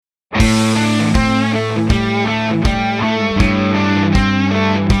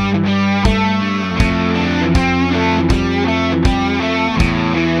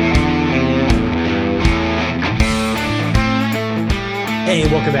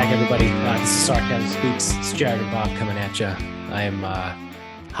Welcome back, everybody. This is Sarcasm Speaks. It's Jared and Bob coming at you. I am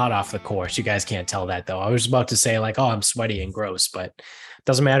hot off the course. You guys can't tell that, though. I was about to say, like, oh, I'm sweaty and gross, but it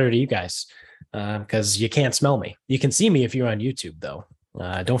doesn't matter to you guys because you can't smell me. You can see me if you're on YouTube, though.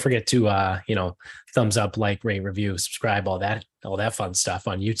 Don't forget to, thumbs up, like, rate, review, subscribe, all that fun stuff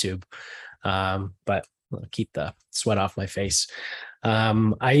on YouTube. But I'll keep the sweat off my face.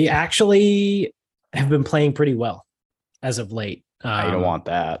 I actually have been playing pretty well as of late. You don't want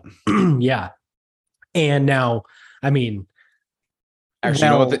that. Yeah. And now, I mean, actually, you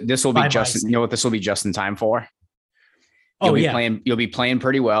know what this will be just, you know what this will be just in time for? You'll be playing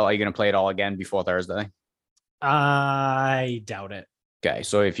pretty well. Are you going to play it all again before Thursday? I doubt it. Okay.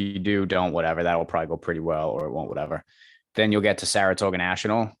 So if you don't, whatever, that will probably go pretty well, or it won't, whatever. Then you'll get to Saratoga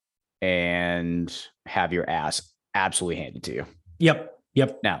National and have your ass absolutely handed to you.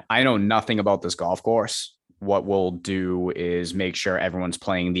 Yep. Now, I know nothing about this golf course. What we'll do is make sure everyone's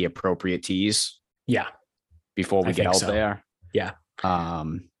playing the appropriate tees. Yeah. Before we get out there. Yeah.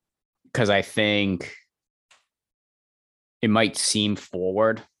 Because I think it might seem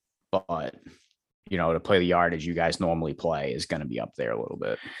forward, but to play the yardage you guys normally play is going to be up there a little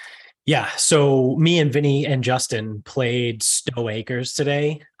bit. Yeah. So me and Vinny and Justin played Stowe Acres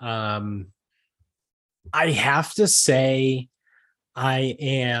today. I have to say I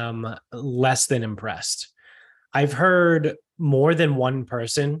am less than impressed. I've heard more than one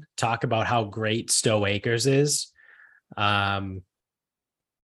person talk about how great Stowe Acres is. And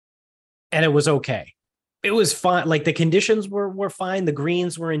it was okay. It was fine. Like, the conditions were fine. The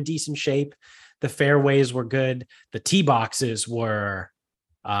greens were in decent shape. The fairways were good. The tee boxes were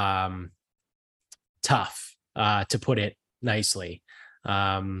tough, to put it nicely.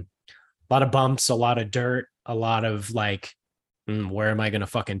 A lot of bumps, a lot of dirt, a lot of like, where am I going to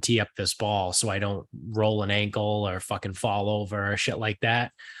fucking tee up this ball so I don't roll an ankle or fucking fall over or shit like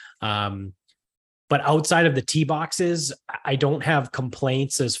that. But outside of the tee boxes, I don't have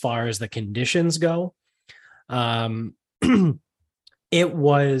complaints as far as the conditions go. It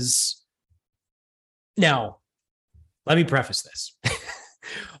was, now, let me preface this.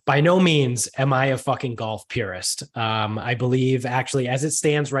 By no means am I a fucking golf purist. I believe, actually, as it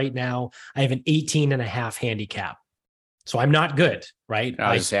stands right now, I have an 18.5 handicap. So I'm not good, right?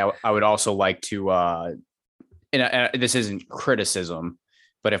 I would also like to, this isn't criticism,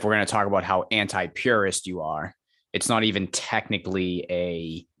 but if we're going to talk about how anti-purist you are, it's not even technically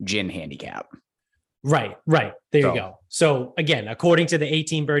a gin handicap. Right. There you go. So again, according to the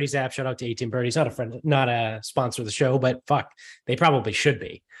 18 Birdies app, shout out to 18 Birdies, not a sponsor of the show, but fuck, they probably should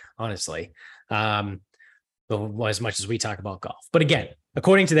be, honestly. As much as we talk about golf. But again,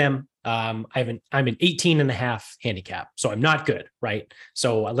 according to them, I'm an 18.5 handicap. So I'm not good, right?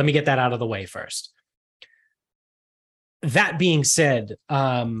 So let me get that out of the way first. That being said,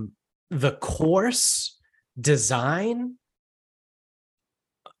 the course design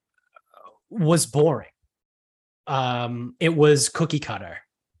was boring. It was cookie cutter.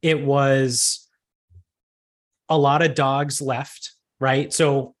 It was a lot of dogs left, right?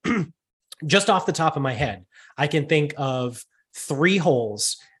 So just off the top of my head, I can think of 3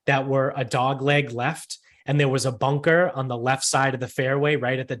 holes that were a dog leg left, and there was a bunker on the left side of the fairway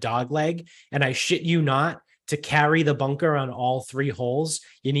right at the dog leg. And I shit you not, to carry the bunker on all 3 holes,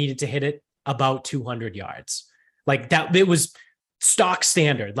 you needed to hit it about 200 yards. Like that, it was stock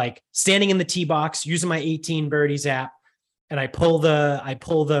standard, like standing in the tee box using my 18 Birdies app, and I pull the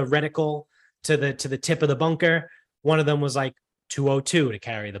reticle to the tip of the bunker. One of them was like 202 to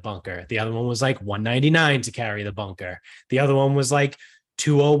carry the bunker. The other one was like 199 to carry the bunker. The other one was like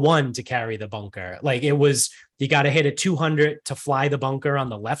 201 to carry the bunker. Like, it was, you got to hit a 200 to fly the bunker on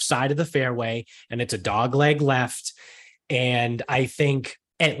the left side of the fairway, and it's a dog leg left. And I think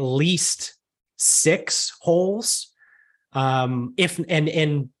at least 6 holes,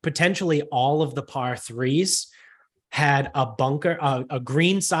 and potentially all of the par 3s had a bunker, a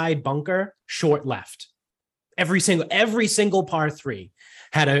green side bunker short left. Every single par 3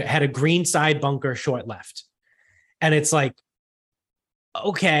 had a green side bunker short left. And it's like,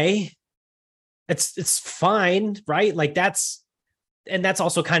 okay, it's fine, right? Like, that's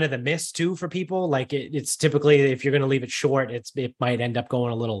also kind of the miss too for people. Like, it's typically, if you're going to leave it short, it might end up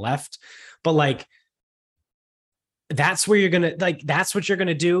going a little left, but like, that's where you're going to, like, that's what you're going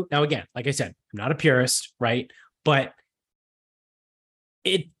to do. Now, again, like I said, I'm not a purist, right? But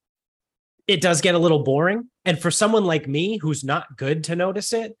it does get a little boring. And for someone like me, who's not good to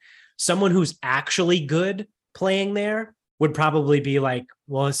notice it, someone who's actually good playing there would probably be like,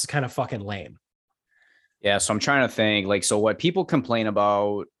 well, this is kind of fucking lame. Yeah. So I'm trying to think, like, so what people complain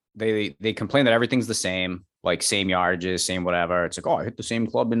about, they complain that everything's the same. like same yardages, same whatever. It's like, oh, I hit the same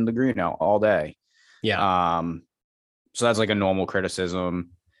club in the green now all day. Yeah. So that's like a normal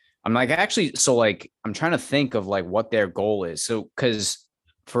criticism. I'm like, actually, so like, I'm trying to think of like what their goal is. So, because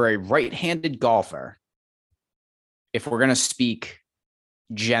for a right-handed golfer, if we're going to speak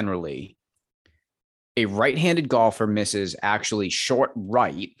generally, a right-handed golfer misses actually short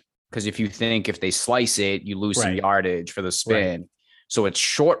right. Because if they slice it, you lose some Right. yardage for the spin. Right. So it's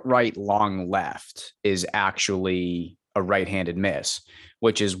short right, long left is actually a right-handed miss,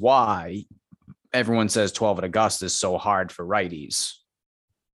 which is why everyone says 12 at Augusta is so hard for righties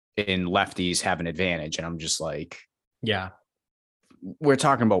and lefties have an advantage. And I'm just like, Yeah. we're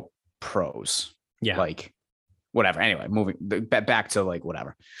talking about pros, Yeah. like whatever. Anyway, moving back to like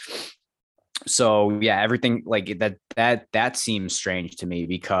whatever. So yeah, everything like that seems strange to me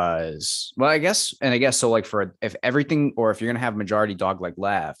because, well, I guess so. Like if everything, or if you're gonna have majority dog leg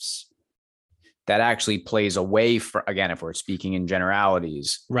lefts, that actually plays away for, again, if we're speaking in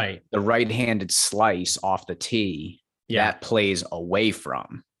generalities, Right. the right-handed slice off the tee, Yeah. that plays away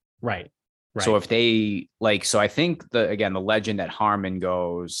from. Right. Right. So if they like, so I think the legend at Harmon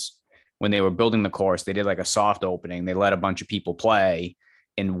goes, when they were building the course, they did like a soft opening. They let a bunch of people play,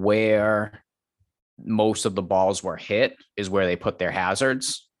 and where most of the balls were hit is where they put their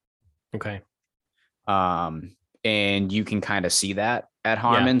hazards. Okay. And you can kind of see that at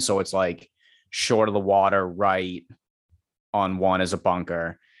Harmon. So it's like short of the water, right on one is a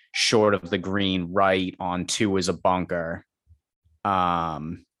bunker, short of the green, right on two is a bunker.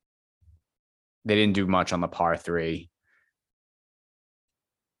 They didn't do much on the par 3.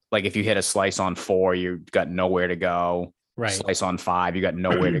 Like if you hit a slice on 4, you got nowhere to go. Right. Slice on 5, you got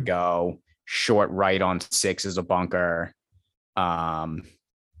nowhere to go. Short right on 6 is a bunker. You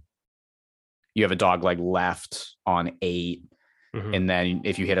have a dog leg left on 8. Mm-hmm. And then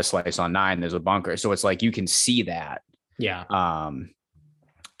if you hit a slice on 9, there's a bunker. So it's like you can see that. Yeah.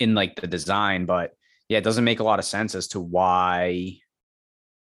 In like the design, but yeah, it doesn't make a lot of sense as to why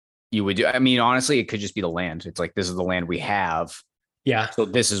you would do. I mean, honestly, it could just be the land. It's like, this is the land we have. Yeah. So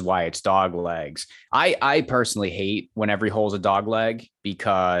this is why it's dog legs. I personally hate when every hole's a dog leg,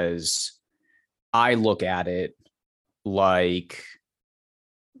 because I look at it like,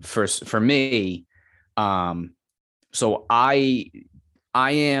 for me, so I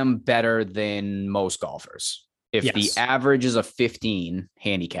am better than most golfers. If the average is a 15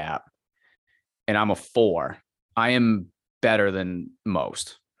 handicap and I'm a 4, I am better than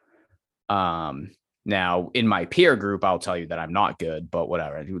most. Now in my peer group, I'll tell you that I'm not good, but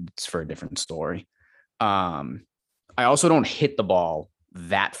whatever, it's for a different story. I also don't hit the ball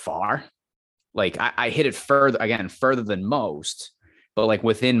that far. Like I hit it further than most, but like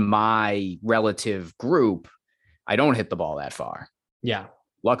within my relative group, I don't hit the ball that far. Yeah.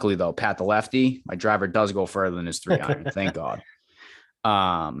 Luckily though, Pat the lefty, my driver does go further than his 3 iron. Thank God.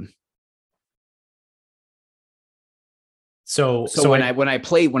 So when I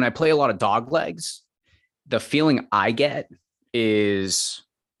play a lot of dog legs, the feeling I get is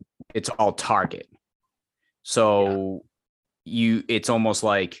it's all target. So it's almost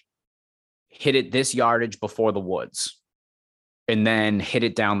like hit it this yardage before the woods and then hit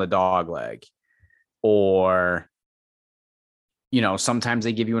it down the dog leg. Or, sometimes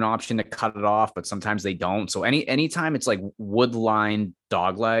they give you an option to cut it off, but sometimes they don't. So anytime it's like wood line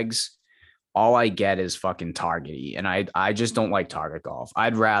dog legs, all I get is fucking targety. And I just don't like target golf.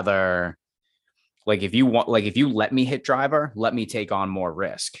 I'd rather, like, if you let me hit driver, let me take on more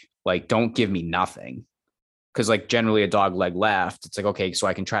risk. Like, don't give me nothing. Cause like generally a dog leg left, it's like, okay, so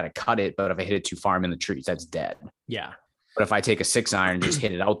I can try to cut it, but if I hit it too far, I'm in the trees, that's dead. Yeah. But if I take a 6 iron and just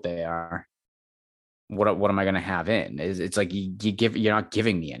hit it out there, what am I going to have in? It's like you're not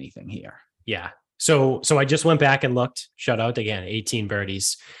giving me anything here. Yeah. So I just went back and looked. Shout out again, 18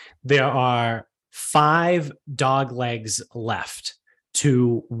 birdies. There are 5 dog legs left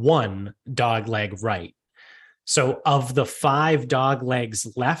to 1 dog leg right. So of the 5 dog legs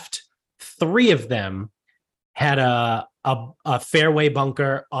left, 3 of them had a fairway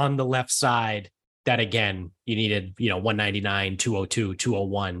bunker on the left side that, again, you needed 199, 202,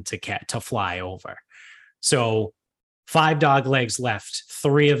 201 to fly over. So 5 dog legs left.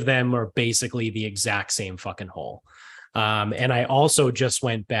 3 of them are basically the exact same fucking hole. And I also just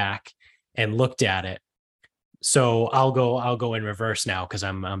went back and looked at it. So I'll go in reverse now because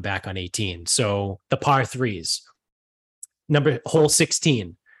I'm back on 18. So the par 3s, hole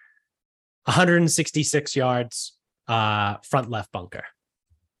 16, 166 yards, front left bunker.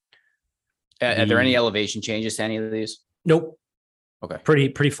 Are there any elevation changes to any of these? Nope. Okay.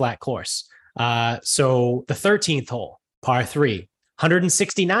 Pretty flat course. So the 13th hole, par 3,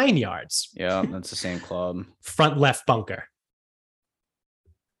 169 yards. Yeah, that's the same club. Front left bunker.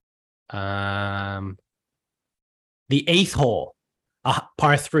 The eighth hole,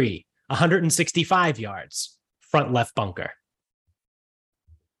 par 3, 165 yards. Front left bunker.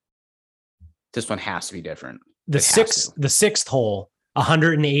 This one has to be different. The sixth hole,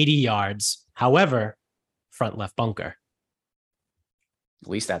 180 yards. However, front left bunker. At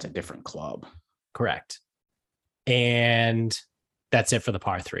least that's a different club. Correct. And that's it for the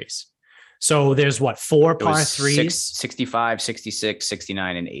par 3s. So there's what, 4 par 3s? 65, 66,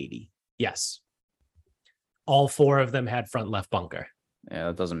 69, and 80. Yes. All 4 of them had front left bunker. Yeah,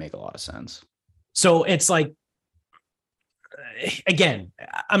 that doesn't make a lot of sense. So it's like, again,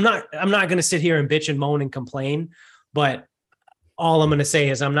 I'm not going to sit here and bitch and moan and complain, but all I'm going to say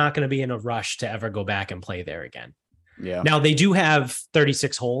is I'm not going to be in a rush to ever go back and play there again. Yeah. Now they do have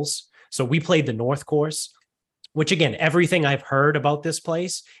 36 holes. So we played the North Course, which again, everything I've heard about this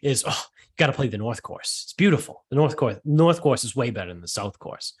place is, you got to play the North Course. It's beautiful. The North Course is way better than the South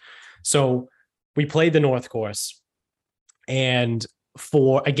Course. So we played the North Course, and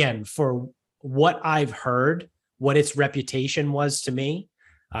for what I've heard, what its reputation was to me.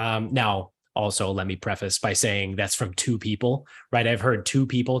 Now, also, let me preface by saying that's from 2 people, right? I've heard 2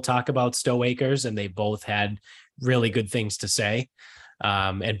 people talk about Stowe Acres, and they both had really good things to say.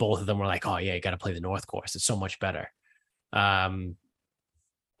 And both of them were like, oh yeah, you got to play the North Course. It's so much better. I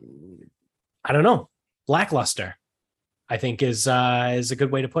don't know. Lackluster, I think is a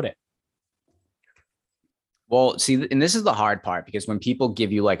good way to put it. Well, see, and this is the hard part, because when people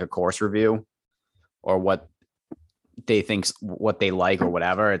give you like a course review or what they think, what they like or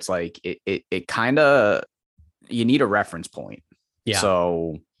whatever, it's like it kind of, you need a reference point. Yeah.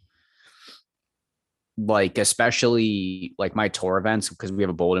 So like, especially like my tour events, because we have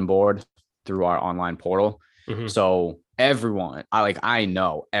a bulletin board through our online portal. Mm-hmm. So everyone, I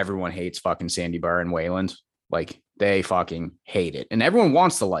know everyone hates fucking Sandy Burr and Wayland. Like, they fucking hate it. And everyone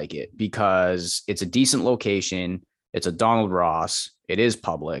wants to like it because it's a decent location. It's a Donald Ross. It is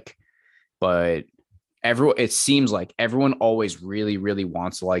public, but it seems like everyone always really, really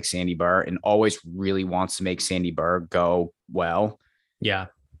wants to like Sandy Burr and always really wants to make Sandy Burr go well. Yeah.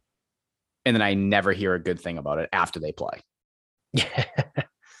 And then I never hear a good thing about it after they play. Yeah.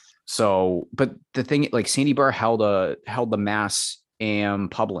 So, but the thing, like, Sandy Burr held the Mass Am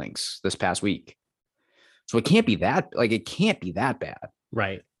Pub Links this past week. So it can't be that bad.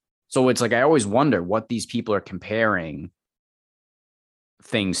 Right. So it's like, I always wonder what these people are comparing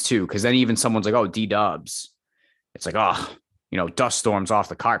things to. Cause then even someone's like, oh, D-Dubs. It's like, oh, dust storms off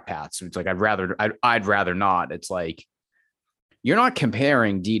the cart paths. It's like, I'd rather not. It's like, you're not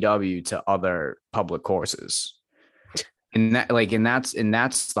comparing DW to other public courses. And that's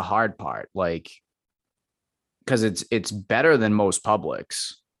the hard part. Like, cause it's better than most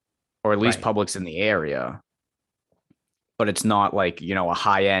publics, or at least right. publics in the area, but it's not like, a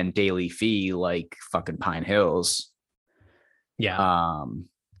high end daily fee, like fucking Pine Hills. Yeah.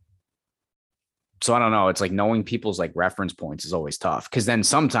 So I don't know. It's like, knowing people's like reference points is always tough. Cause then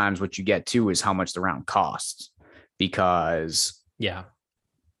sometimes what you get too is how much the round costs, because yeah,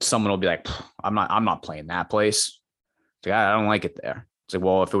 someone will be like, I'm not playing that place. It's like, I don't like it there. It's like,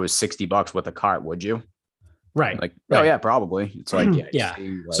 well, if it was $60 with a cart, would you? Right. Like, right. Oh yeah, probably. It's like, yeah.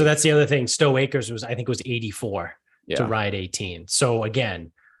 See, like, so that's the other thing. Stowe Acres was 84 to ride 18. So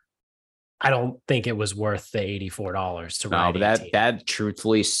again, I don't think it was worth the $84 to ride. No, but that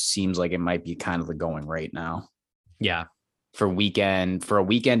truthfully seems like it might be kind of the going rate now. Yeah. For a weekend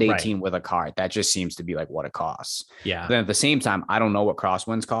 18 right. with a cart, that just seems to be like what it costs. Yeah. But then at the same time, I don't know what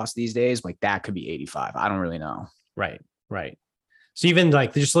crosswinds cost these days. Like, that could be 85. I don't really know. Right. Right. So even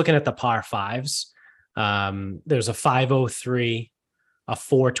like just looking at the par 5s, there's a 503, a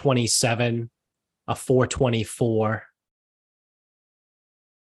 427, a 424,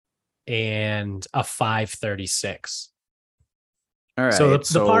 and a 536. All right. So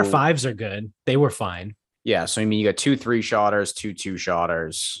the par 5s are good. They were fine. Yeah. So, I mean, you got 2 3-shotters, 2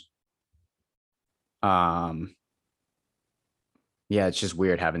 2-shotters. Yeah, it's just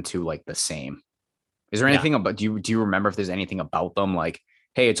weird having 2 like the same. Is there anything about, do you remember if there's anything about them? Like,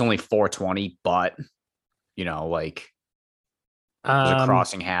 hey, it's only 420, but like, is a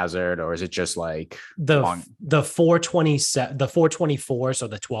crossing hazard, or is it just like the 427, the 424, so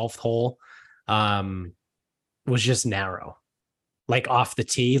the 12th hole, was just narrow, like off the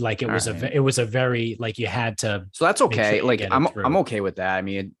tee. Like it was a very, like, you had to. So that's okay. Sure, like I'm okay with that. I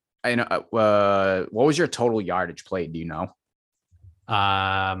mean, I know. What was your total yardage played? Do you know?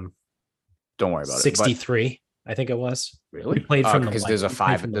 Don't worry about 63, it. 63, I think it was. Really? We played from because there's a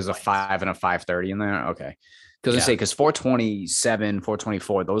 5 and a 530 in there. Okay. Because I Yeah. say, because 427,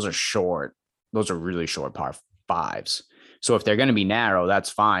 424, those are short. Those are really short par fives. So if they're going to be narrow, that's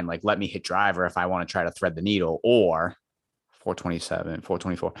fine. Like, let me hit driver if I want to try to thread the needle, or 427,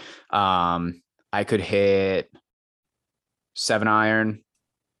 424. I could hit 7-iron,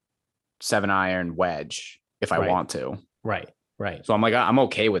 7-iron wedge if I Right. want to. Right. Right. So I'm like, I'm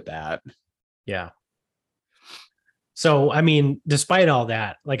okay with that. Yeah. So, I mean, despite all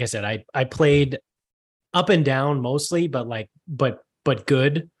that, like I said, I played up and down mostly, but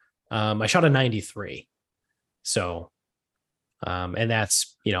good. I shot a 93. So, and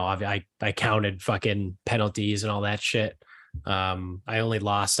that's, I counted fucking penalties and all that shit. I only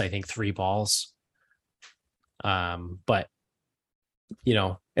lost, I think, 3 balls. But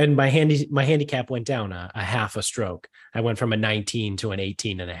and my handicap went down a half a stroke. I went from a 19 to an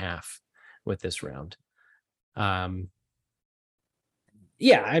 18.5 with this round. Yeah,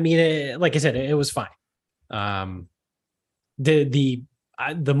 I mean, like I said, it was fine.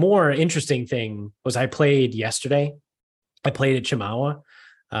 The more interesting thing was I played yesterday. I played at Chemawa,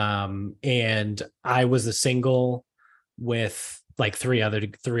 and I was the single with like three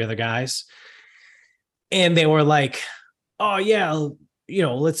other guys, and they were like, "Oh yeah,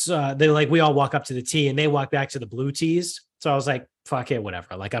 let's." They're like, we all walk up to the tee, and they walk back to the blue tees. So I was like, "Fuck it,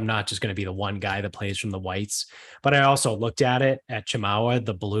 whatever." Like, I'm not just going to be the one guy that plays from the whites. But I also looked at it at Chemawa.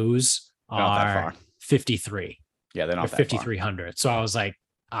 The blues Not that are far. 53. Yeah, they're They're not that far. 5,300. So I was like,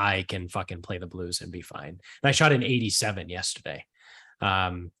 I can fucking play the blues and be fine. And I shot an 87 yesterday.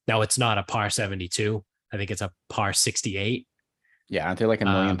 Now it's not a par 72. I think it's a par 68. Yeah, aren't there like a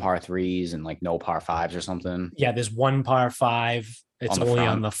million par threes and like no par fives or something? Yeah, there's one par 5. It's On the only front.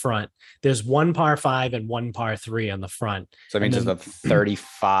 on the front. There's one par 5 and one par 3 on the front. So that means there's a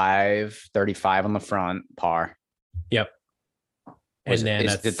 35 on the front par. Yep. And then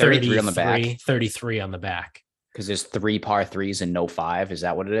is a the 33 on the back? 33 on the back. Because there's 3 par threes and no 5. Is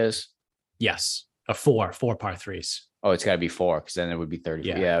that what it is? Yes. A 4 par 3s. Oh, it's got to be 4 because then it would be 30.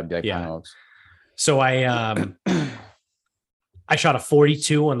 Yeah, it'd be like yeah. So I shot a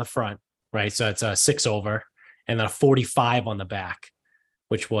 42 on the front, right? So it's a 6 over, and then a 45 on the back,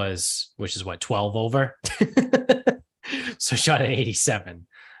 which is what, 12 over. So I shot an 87.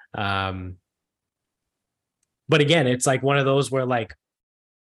 But again, it's like one of those where like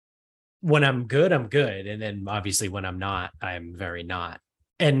when I'm good, I'm good. And then obviously when I'm not, I'm very not.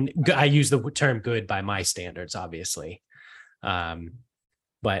 And I use the term good by my standards, obviously.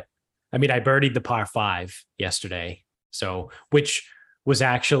 But I mean, I birdied the par 5 yesterday. So, which was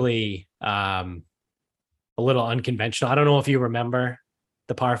actually a little unconventional. I don't know if you remember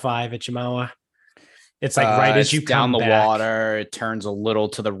the par 5 at Chemawa. It's like right as you down come the back, water, it turns a little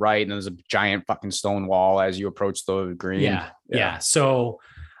to the right, and there's a giant fucking stone wall as you approach the green. Yeah. So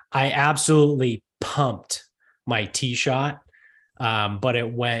I absolutely pumped my tee shot, but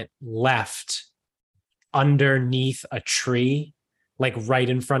it went left underneath a tree, like right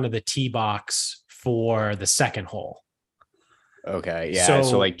in front of the tee box for the second hole. Okay. Yeah.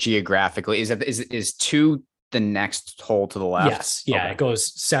 So like geographically, is 2 the next hole to the left? Yes. Yeah. Okay. It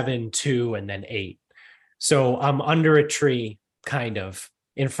goes 7, 2, and then 8. So I'm under a tree, kind of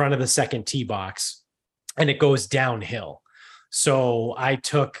in front of the second tee box, and it goes downhill. So I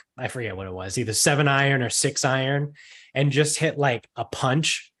forget what it was, either 7-iron or 6-iron, and just hit like a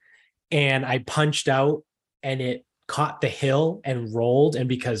punch. And I punched out and it caught the hill and rolled. And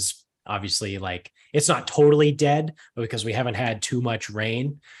because obviously like it's not totally dead, but because we haven't had too much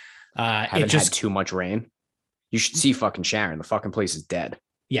rain. Haven't had too much rain. You should see fucking Sharon. The fucking place is dead.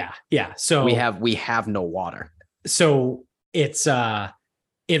 Yeah. Yeah. So we have no water. So it's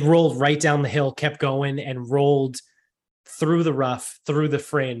it rolled right down the hill, kept going, and rolled through the rough, through the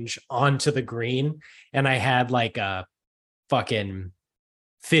fringe onto the green. And I had like a fucking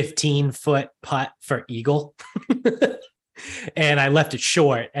 15-foot putt for eagle. And I left it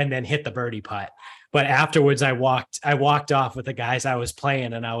short and then hit the birdie putt. But afterwards I walked off with the guys I was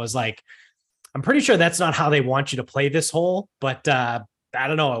playing, and I was like, I'm pretty sure that's not how they want you to play this hole, but I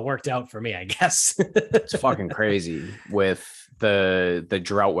don't know. It worked out for me, I guess. It's fucking crazy with the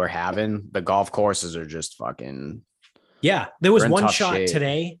drought we're having. The golf courses are just fucking. Yeah, there was one shot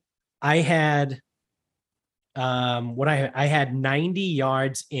today. I had I had 90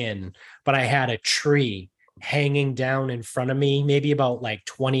 yards in, but I had a tree hanging down in front of me, maybe about like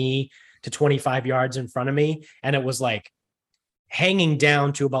 20 to 25 yards in front of me, and it was like hanging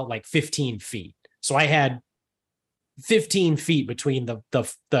down to about like 15 feet. So I had 15 feet between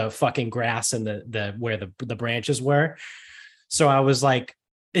the fucking grass and the where the branches were. So I was like,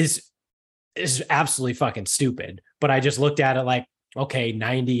 is absolutely fucking stupid. But I just looked at it like, okay,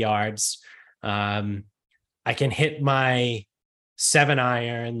 90 yards. I can hit my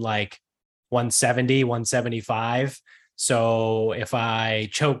 7-iron like 170, 175. So if I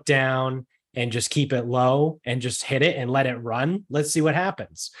choke down and just keep it low and just hit it and let it run, let's see what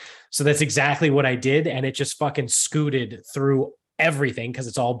happens. So that's exactly what I did. And it just fucking scooted through everything because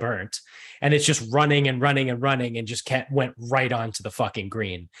it's all burnt. And it's just running and running and running and just went right onto the fucking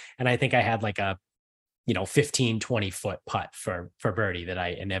green. And I think I had like a 15, 20 foot putt for birdie that I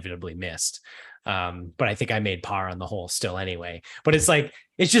inevitably missed. But I think I made par on the hole still anyway. But it's like,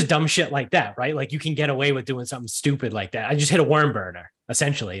 it's just dumb shit like that, right? Like you can get away with doing something stupid like that. I just hit a worm burner,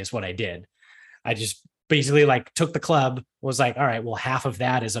 essentially, is what I did. I just basically like took the club, was like, all right, well, half of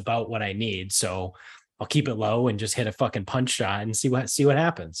that is about what I need. So I'll keep it low and just hit a fucking punch shot and see what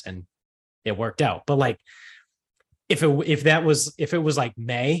happens. And it worked out. But like, if it was like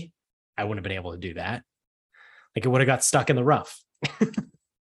May, I wouldn't have been able to do that. Like it would have got stuck in the rough.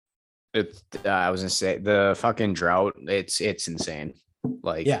 I was gonna say the fucking drought. It's insane.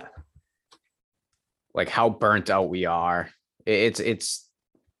 Like, yeah, like how burnt out we are. It sucks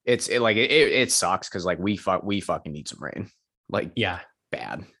because like we fucking need some rain. Like, yeah,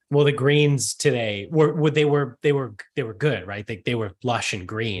 bad. Well, the greens today were good, right? They were lush and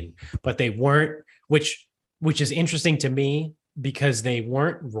green, but they weren't, which is interesting to me because they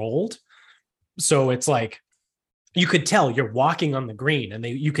weren't rolled. So it's like you could tell you're walking on the green, and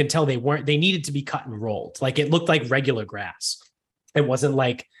you can tell they needed to be cut and rolled. Like it looked like regular grass. It wasn't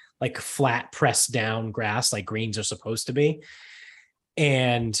like flat pressed down grass like greens are supposed to be.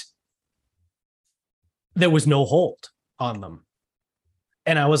 And there was no hold on them.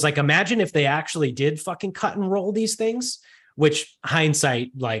 And I was like, imagine if they actually did fucking cut and roll these things, which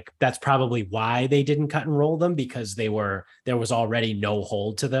hindsight, like that's probably why they didn't cut and roll them, because there was already no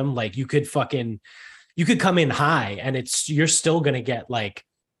hold to them. Like you could come in high and you're still going to get like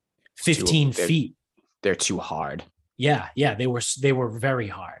 15 feet. They're too hard. Yeah. They were very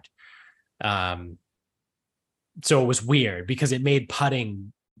hard. So it was weird because it made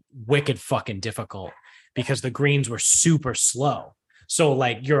putting wicked fucking difficult because the greens were super slow. So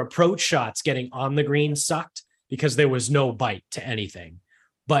like your approach shots getting on the green sucked because there was no bite to anything,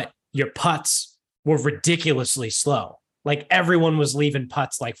 but your putts were ridiculously slow. Like everyone was leaving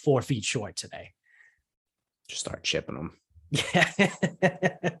putts like 4 feet short today. Just start chipping them. Yeah.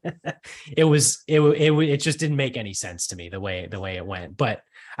 It just didn't make any sense to me the way it went. But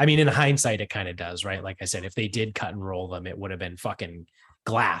I mean, in hindsight, it kind of does, right? Like I said, if they did cut and roll them, it would have been fucking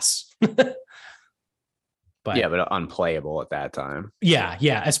glass. But yeah, but unplayable at that time.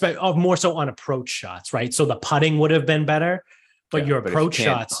 Yeah. Especially more so on approach shots, right? So the putting would have been better, but your approach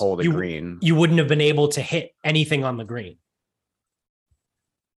shots, hold a green, you wouldn't have been able to hit anything on the green.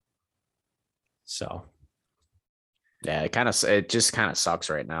 So yeah, it just kind of sucks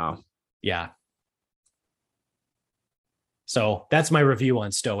right now. Yeah. So that's my review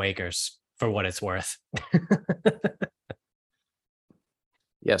on Stowe Acres for what it's worth.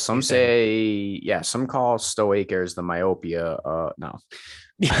 Yeah, some some call Stowe Acres the myopia. No.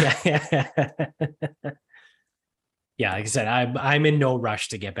 Yeah. Yeah, like I said, I'm in no rush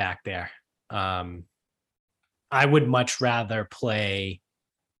to get back there. I would much rather play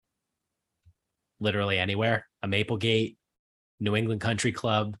literally anywhere, a Maplegate, New England Country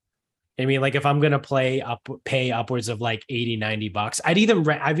Club. I mean, like if I'm going to pay upwards of like $80-$90, I'd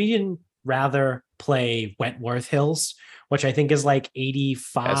even rather play Wentworth Hills, which I think is like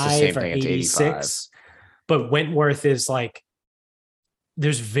 85 or 86. But Wentworth is like,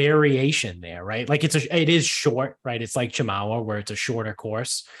 there's variation there, right? Like it is short, right? It's like Chemawa where it's a shorter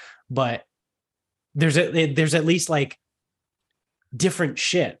course, but there's at least like different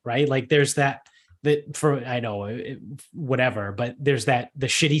shit, right? Like there's whatever, but there's the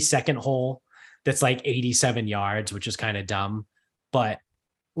shitty second hole that's like 87 yards, which is kind of dumb. But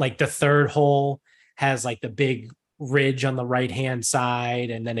like the third hole has like the big ridge on the right-hand side,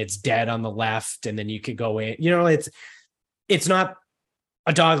 and then it's dead on the left, and then you could go in, it's not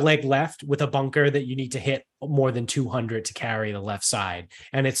a dog leg left with a bunker that you need to hit more than 200 to carry the left side.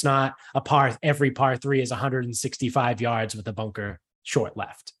 And it's not every par 3 is 165 yards with a bunker short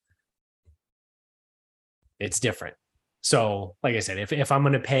left. It's different. So like I said, if I'm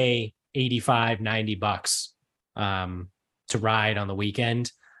going to pay $85-$90 to ride on the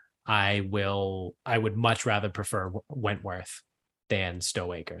weekend, I would much rather prefer Wentworth than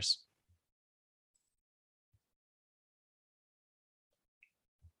Stowe Acres.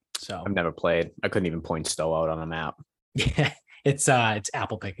 So I've never played. I couldn't even point Stowe out on a map. Yeah, it's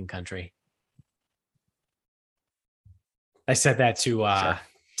apple picking country. I said that to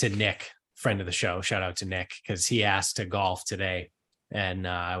Nick, friend of the show. Shout out to Nick, because he asked to golf today, And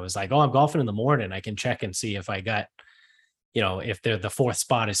I was like, oh, I'm golfing in the morning. I can check and see if I got, if the fourth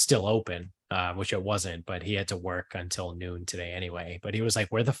spot is still open, which it wasn't, but he had to work until noon today anyway. But he was like,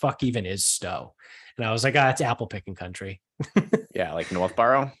 where the fuck even is Stowe? And I was like, it's apple picking country. Yeah, like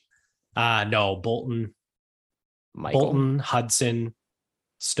Northborough. No, Bolton, Hudson,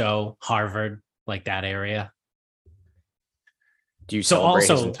 Stowe, Harvard, like that area. Do you celebrate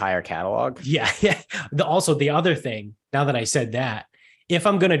his entire catalog? Yeah. Also, the other thing, now that I said that, if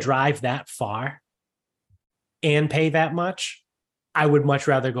I'm going to drive that far and pay that much, I would much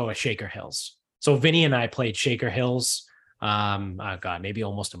rather go to Shaker Hills. So Vinny and I played Shaker Hills, maybe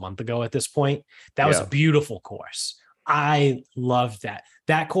almost a month ago at this point. That was a beautiful course. I loved that.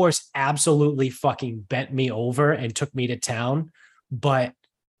 That course absolutely fucking bent me over and took me to town, but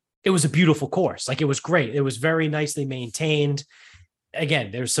it was a beautiful course. Like, it was great. It was very nicely maintained.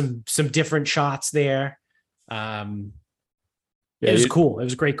 Again, there's some different shots there. It was cool. It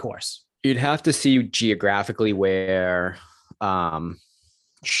was a great course. You'd have to see geographically where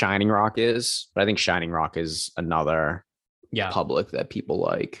Shining Rock is, but I think Shining Rock is another public that people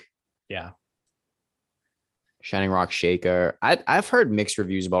like. Yeah. Shining Rock, Shaker. I've heard mixed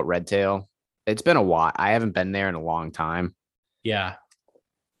reviews about Redtail. It's been a while. I haven't been there in a long time. Yeah.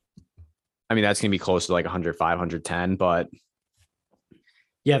 I mean, that's going to be close to like 105, 110, but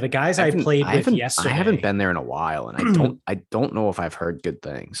yeah, the guys I played with yesterday. I haven't been there in a while, and I don't know if I've heard good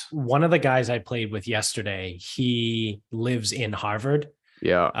things. One of the guys I played with yesterday, he lives in Harvard.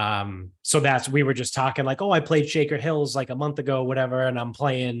 Yeah. So we were just talking like, oh, I played Shaker Hills like a month ago, whatever, and I'm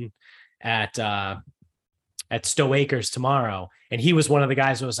playing at Stowe Acres tomorrow. And he was one of the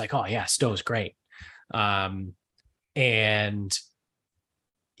guys who was like, oh yeah, Stowe's great. And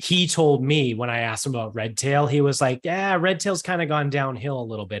he told me when I asked him about Redtail, he was like, yeah, Redtail's kind of gone downhill a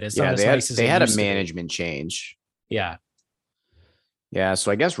little bit. It's not as nice as they had a management change. Yeah. Yeah.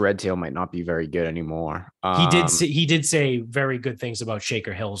 So I guess Redtail might not be very good anymore. He did say very good things about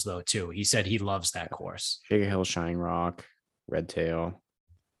Shaker Hills though, too. He said he loves that course. Shaker Hills, Shining Rock, Redtail,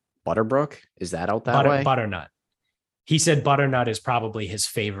 Butterbrook. Is that out that way? Butternut. He said Butternut is probably his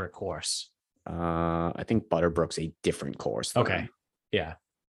favorite course. I think Butterbrook's a different course. Okay. Yeah.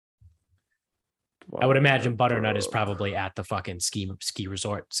 I would imagine Butternut is probably at the fucking ski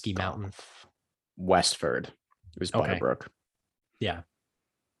resort, ski mountain. Westford. It was Butterbrook. Yeah.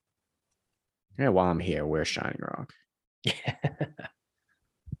 Yeah. While I'm here, where's Shining Rock?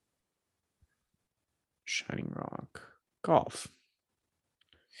 Shining Rock Golf.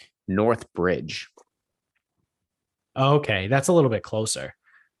 North Bridge. Okay, that's a little bit closer.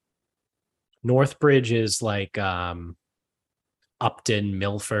 North Bridge is like Upton,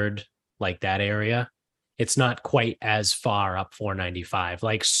 Milford, like that area. It's not quite as far up 495.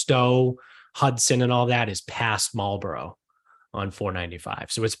 Like Stowe, Hudson, and all that is past Marlboro on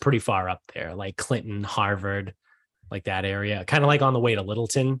 495. So it's pretty far up there, like Clinton, Harvard, like that area, kind of like on the way to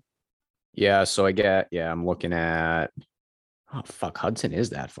Littleton. Yeah. So I'm looking at, oh fuck, Hudson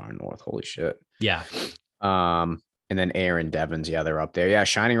is that far north. Holy shit. Yeah. And then Aaron Devons, they're up there. Yeah,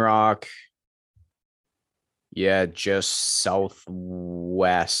 Shining Rock. Yeah, just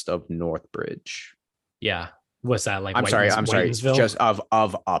southwest of Northbridge. Yeah. What's that like? I'm sorry. Just of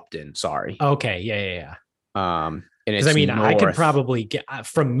Upton. Sorry. Okay. Yeah. And it's I mean, north. I could probably get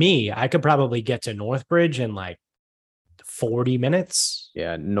to Northbridge in like 40 minutes.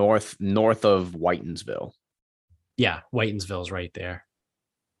 Yeah, north of Whitensville. Yeah, Whitensville's right there.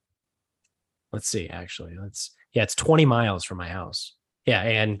 Let's see, actually. It's 20 miles from my house. Yeah,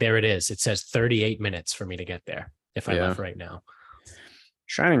 and there it is. It says 38 minutes for me to get there if I left right now.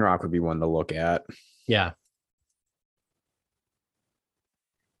 Shining Rock would be one to look at. Yeah.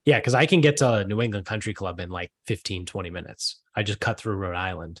 Yeah, because I can get to New England Country Club in like 15, 20 minutes. I just cut through Rhode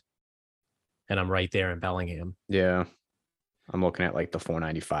Island and I'm right there in Bellingham. Yeah. I'm looking at like the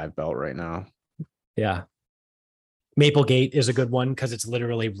 495 belt right now. Yeah. Maplegate is a good one because it's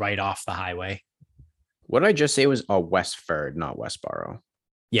literally right off the highway. What did I just say was Westford, not Westboro?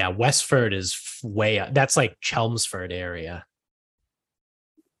 Yeah, Westford is way up. That's like Chelmsford area.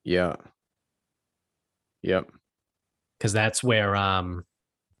 Yeah. Yep. Because that's where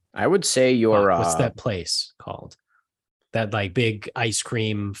I would say your what's that place called? That like big ice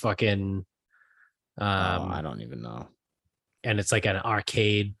cream fucking I don't even know. And it's like an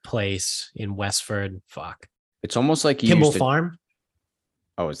arcade place in Westford. Fuck. It's almost like Kimball Farm.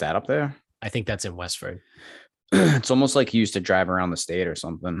 Oh, is that up there? I think that's in Westford. It's almost like you used to drive around the state or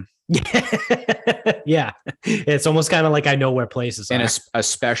something. Yeah. It's almost kind of like I know where places are. And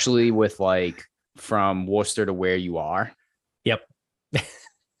especially with like from Worcester to where you are. Yep.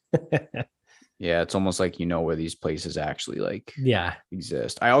 Yeah, it's almost like you know where these places actually like Yeah.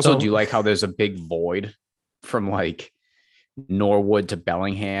 exist. I also do So, like how there's a big void from like Norwood to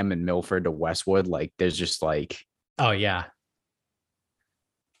Bellingham and Milford to Westwood. Like there's just oh yeah.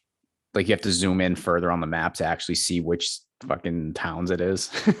 like you have to zoom in further on the map to actually see which fucking towns it is.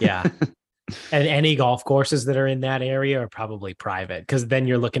 Yeah. And any golf courses that are in that area are probably private because then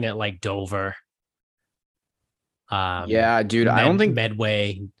you're looking at like Dover, Yeah, dude. I don't think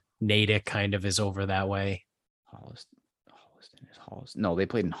Medway, Natick kind of is over that way. Holliston is Holliston. No, they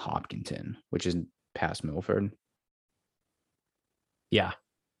played in Hopkinton, which is past Milford. Yeah.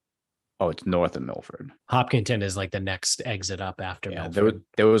 Oh, it's north of Milford. Hopkinton is like the next exit up after Yeah, Milford.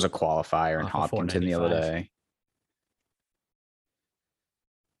 there was a qualifier in Off of Hopkinton the other 495. day.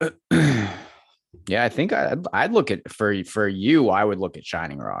 Yeah, I think I'd look at for you. I would look at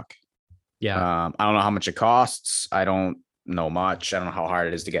Shining Rock. Yeah. I don't know how much it costs. I don't know much. I don't know how hard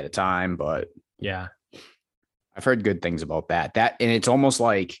it is to get a time, but Yeah. I've heard good things about that. And it's almost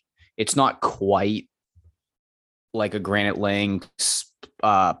like it's not quite like a Granite Links,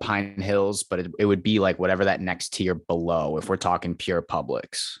 Pine Hills, but it would be like whatever that next tier below. If we're talking pure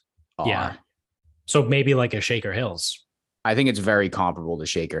publics, Yeah. So maybe like a Shaker Hills. I think it's very comparable to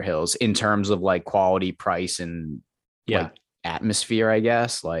Shaker Hills in terms of like quality, price, and Yeah. like atmosphere. I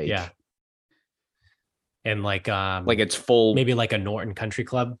guess Yeah. And like it's full. maybe like a Norton Country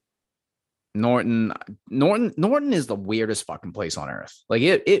Club. Norton is the weirdest fucking place on earth. Like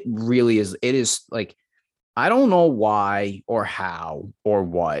it really is. It is like I don't know why or how or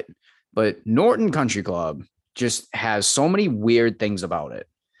what, but Norton Country Club just has so many weird things about it.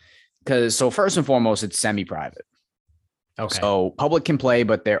 Because so first and foremost, it's semi-private. Okay. So public can play,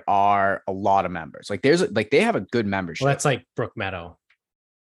 but there are a lot of members. Like they have a good membership. Well, that's like Brook Meadow.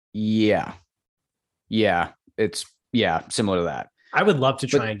 Yeah. It's similar to that. I would love to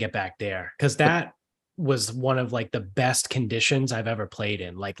try and get back there because that was one of like the best conditions I've ever played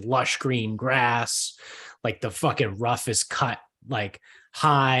in, like lush green grass, like the fucking rough is cut like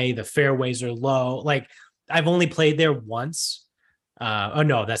high, the fairways are low. Like I've only played there once. Oh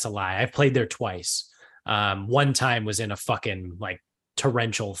no, that's a lie. I've played there twice. One time was in a fucking like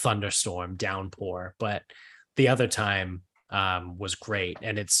torrential thunderstorm downpour, but the other time was great.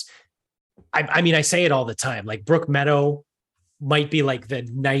 And I mean, I say it all the time, like Brook Meadow might be like the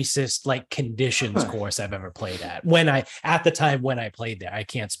nicest like conditions course I've ever played at at the time when I played there. I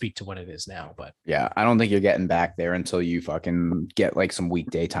can't speak to what it is now, but yeah, I don't think you're getting back there until you fucking get like some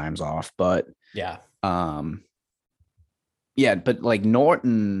weekday times off. But yeah, but like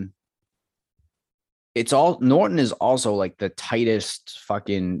Norton is also like the tightest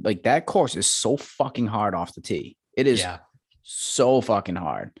fucking like that course is so fucking hard off the tee. It is so fucking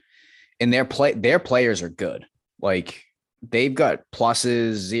hard. And their players are good. Like they've got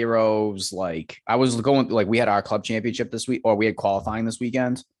pluses, zeros. Like I was going like we had our club championship this week, or we had qualifying this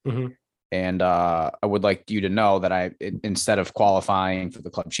weekend. Mm-hmm. And I would like you to know that instead of qualifying for the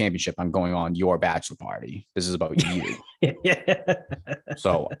club championship, I'm going on your bachelor party. This is about you.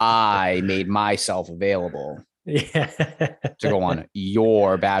 So I made myself available to go on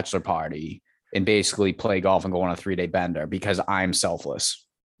your bachelor party and basically play golf and go on a 3-day bender because I'm selfless.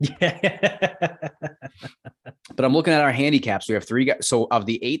 But I'm looking at our handicaps. We have 3 guys. So of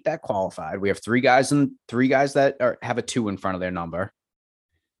the 8 that qualified, we have 3 guys that have a 2 in front of their number.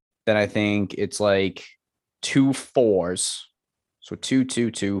 Then I think it's like 2 4s. So 2 2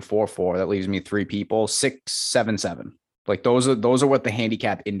 2 4 4. That leaves me 3 people. 6 7 7. Like those are what the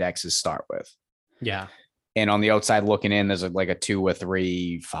handicap indexes start with. Yeah. And on the outside looking in, there's like a 2, a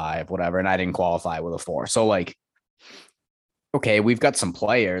 3, 5, whatever. And I didn't qualify with a 4. So like, okay, we've got some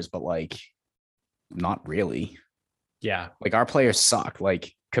players, but like not really. Yeah. Like our players suck,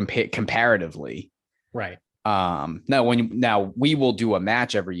 like comparatively. Right. Now we will do a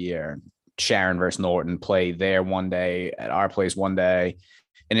match every year. Sharon versus Norton play there one day at our place one day,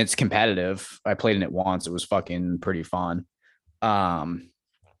 and it's competitive. I played in it once. It was fucking pretty fun. But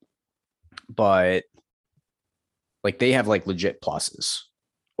like they have like legit pluses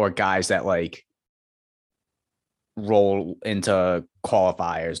or guys that like roll into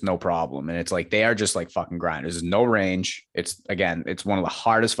qualifiers, no problem. And it's like, they are just like fucking grinders. There's no range. It's one of the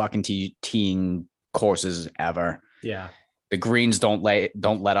hardest fucking team courses ever. Yeah. The greens don't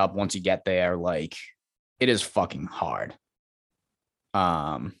let up once you get there. Like it is fucking hard.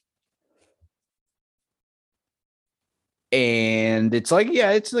 And it's like,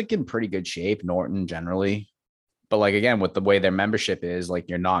 yeah, it's like in pretty good shape, Norton generally. But like, again, with the way their membership is, like,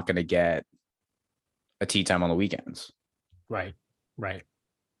 you're not going to get a tee time on the weekends. Right.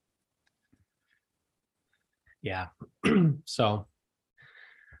 Yeah. So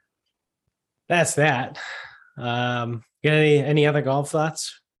that's that. Got any other golf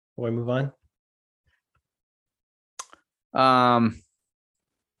thoughts before we move on?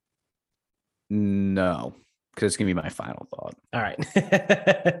 No, because it's gonna be my final thought. All right.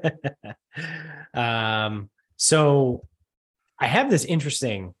 So I have this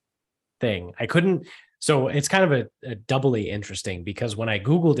interesting thing. So it's kind of a doubly interesting because when I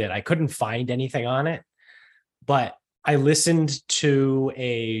Googled it, I couldn't find anything on it, but I listened to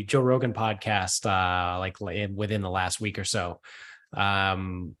a Joe Rogan podcast, within the last week or so,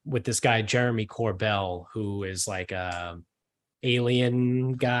 with this guy, Jeremy Corbell, who is like a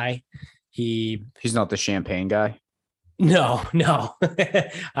alien guy. He's not the champagne guy. No.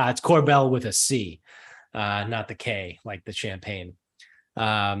 It's Corbell with a C, not the K, like the champagne.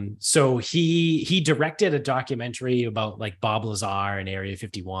 So he directed a documentary about like Bob Lazar and Area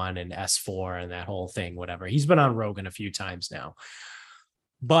 51 and S4 and that whole thing, whatever. He's been on Rogan a few times now.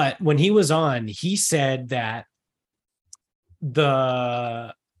 But when he was on, he said that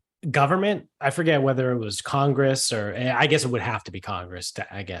the government, I forget whether it was Congress or I guess it would have to be Congress,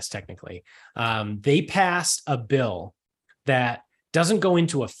 I guess, technically. They passed a bill that doesn't go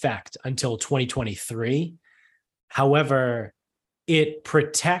into effect until 2023. However, it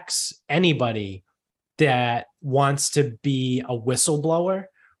protects anybody that wants to be a whistleblower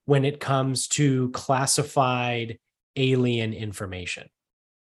when it comes to classified alien information.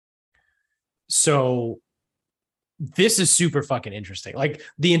 So this is super fucking interesting. Like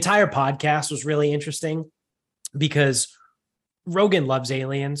the entire podcast was really interesting because Rogan loves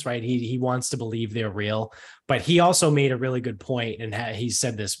aliens, right? He wants to believe they're real, but he also made a really good point, and he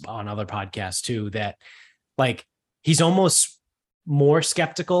said this on other podcasts too, that like he's almost more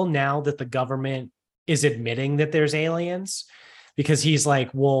skeptical now that the government is admitting that there's aliens, because he's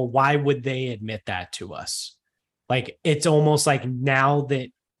like, well, why would they admit that to us? Like it's almost like now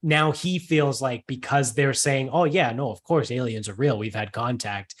he feels like because they're saying, oh yeah, no, of course aliens are real, we've had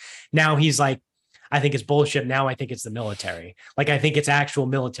contact. Now he's like, I think it's bullshit. Now I think it's the military. Like, I think it's actual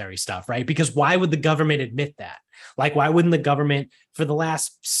military stuff, right? Because why would the government admit that? Like, why wouldn't the government for the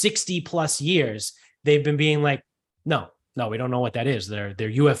last 60 plus years, they've been being like, no, we don't know what that is. They're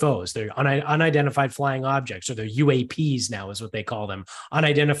UFOs. They're unidentified flying objects, or they're UAPs now is what they call them.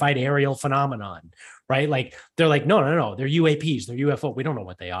 Unidentified aerial phenomenon, right? Like they're like, no. They're UAPs. They're UFO. We don't know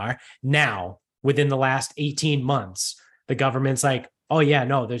what they are. Now, within the last 18 months, the government's like, oh yeah,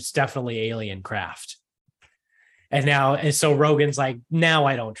 no, there's definitely alien craft. And so Rogan's like, now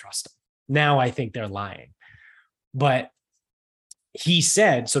I don't trust them. Now I think they're lying. But he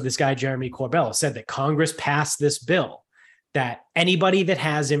said, so this guy, Jeremy Corbell, said that Congress passed this bill that anybody that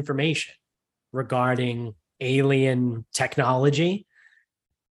has information regarding alien technology,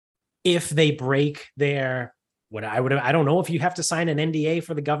 if they break their, I don't know if you have to sign an NDA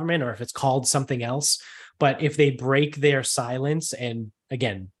for the government or if it's called something else, but if they break their silence and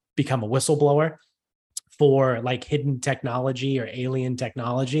again, become a whistleblower for like hidden technology or alien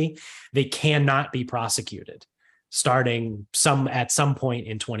technology, they cannot be prosecuted starting at some point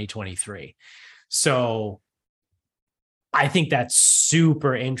in 2023. So I think that's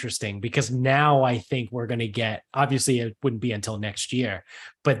super interesting because now I think we're going to get, obviously it wouldn't be until next year,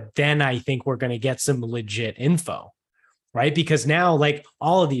 but then I think we're going to get some legit info, right? Because now like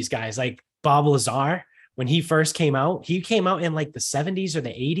all of these guys, like Bob Lazar, when he first came out in like the 70s or the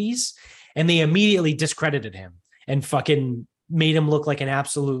 80s, and they immediately discredited him and fucking made him look like an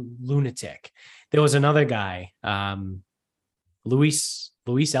absolute lunatic. There was another guy, Luis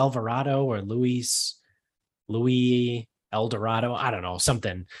Alvarado or Louis Eldorado, I don't know,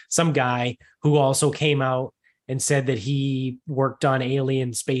 some guy who also came out and said that he worked on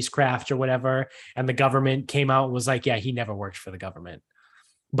alien spacecraft or whatever. And the government came out and was like, yeah, he never worked for the government.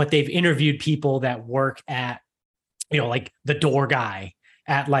 But they've interviewed people that work at, like the door guy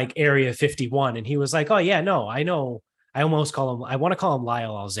at like Area 51. And he was like, oh yeah, no, I know. I want to call him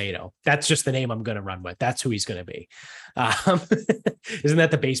Lyle Alzado. That's just the name I'm going to run with. That's who he's going to be. Isn't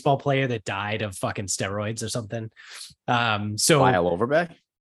that the baseball player that died of fucking steroids or something? So Lyle Overbay?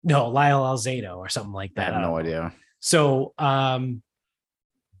 No, Lyle Alzado or something like that. I have no idea. So,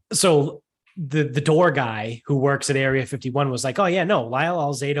 the door guy who works at Area 51 was like, oh yeah, no, Lyle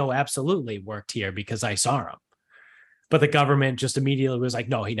Alzado absolutely worked here because I saw him. But the government just immediately was like,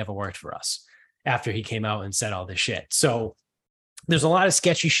 no, he never worked for us after he came out and said all this shit. So there's a lot of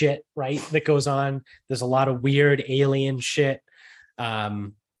sketchy shit, right, that goes on. There's a lot of weird alien shit.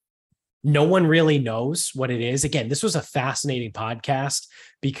 No one really knows what it is. Again, this was a fascinating podcast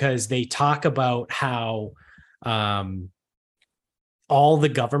because they talk about how all the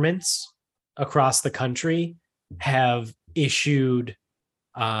governments across the country have issued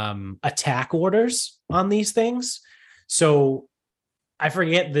attack orders on these things. So I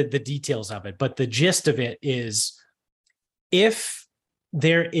forget the details of it, but the gist of it is if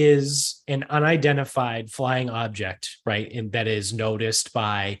there is an unidentified flying object, right, and that is noticed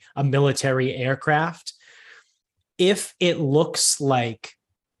by a military aircraft, if it looks like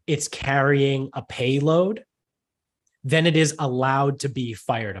it's carrying a payload, then it is allowed to be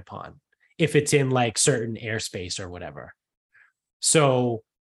fired upon if it's in like certain airspace or whatever. So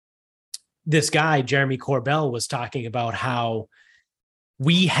this guy, Jeremy Corbell, was talking about how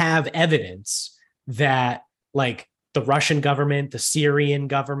we have evidence that like the Russian government, the Syrian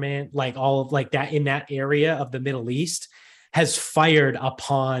government, like all of like that in that area of the Middle East has fired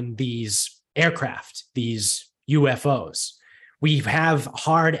upon these aircraft, these UFOs. We have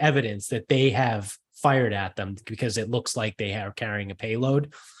hard evidence that they have fired at them because it looks like they are carrying a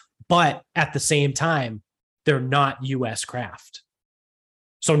payload. But at the same time, they're not US craft.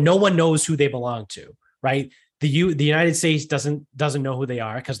 So no one knows who they belong to, right? The United States doesn't know who they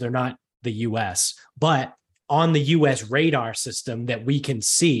are because they're not the US. But on the US radar system that we can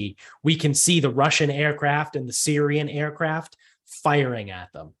see the Russian aircraft and the Syrian aircraft firing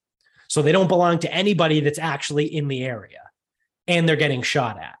at them. So they don't belong to anybody that's actually in the area, and they're getting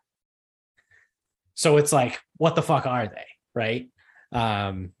shot at. So it's like, what the fuck are they, right?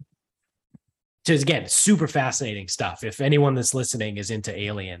 Just again, super fascinating stuff. If anyone that's listening is into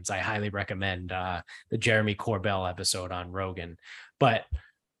aliens, I highly recommend the Jeremy Corbell episode on Rogan. But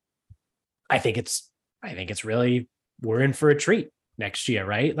I think it's really, we're in for a treat next year,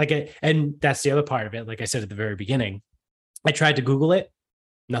 right? Like, and that's the other part of it. Like I said at the very beginning, I tried to Google it,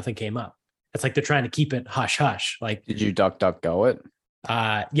 nothing came up. It's like they're trying to keep it hush hush. Like, did you DuckDuckGo it?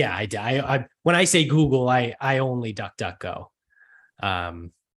 Yeah, I did. I when I say Google, I only DuckDuckGo,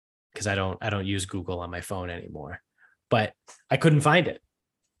 because I don't use Google on my phone anymore. But I couldn't find it,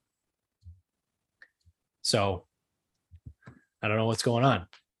 so I don't know what's going on.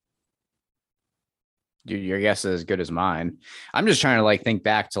 Dude, your guess is as good as mine. I'm just trying to like think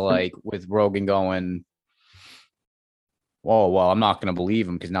back to like with Rogan going, well, I'm not going to believe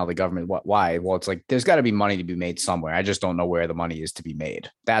him because now the government, why? Well, it's like, there's got to be money to be made somewhere. I just don't know where the money is to be made.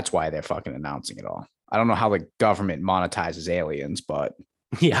 That's why they're fucking announcing it all. I don't know how the government monetizes aliens, but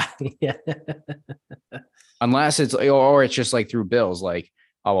yeah. Unless it's, or it's just like through bills, like,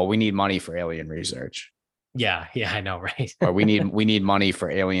 oh, well, we need money for alien research. Yeah, I know, right? Or we need money for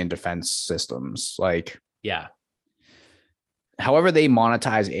alien defense systems. Like, yeah. However they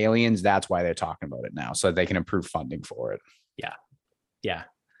monetize aliens, that's why they're talking about it now, so that they can improve funding for it. Yeah.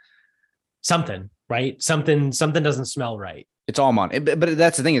 Something, right? Something doesn't smell right. It's all money. But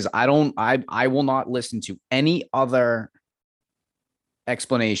that's the thing is, I will not listen to any other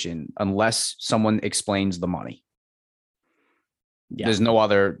explanation unless someone explains the money. Yeah. There's no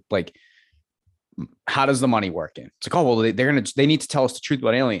other, like, how does the money work in? It's like, oh, well, they need to tell us the truth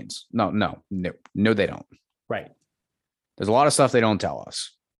about aliens. No, they don't. Right. There's a lot of stuff they don't tell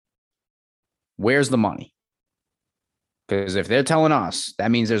us. Where's the money? Because if they're telling us,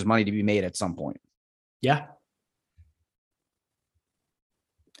 that means there's money to be made at some point. Yeah.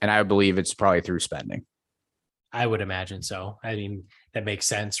 And I would believe it's probably through spending. I would imagine so. I mean, that makes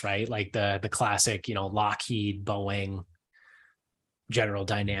sense, right? Like the classic, Lockheed, Boeing, General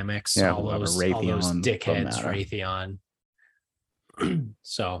Dynamics, yeah, all those dickheads, Raytheon.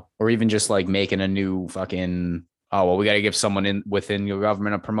 So, or even just like making a new fucking, oh, well, we got to give someone within your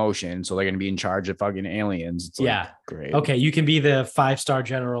government a promotion, so they're going to be in charge of fucking aliens. It's yeah, like, great. Okay, you can be the 5-star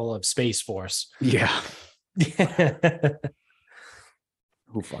general of Space Force. Yeah.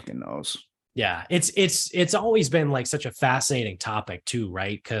 Who fucking knows? Yeah, it's always been like such a fascinating topic too,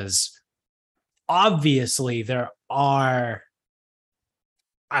 right? Because obviously there are,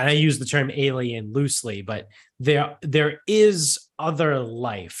 and I use the term alien loosely, but there is other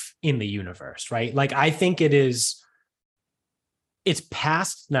life in the universe, right? Like, I think it's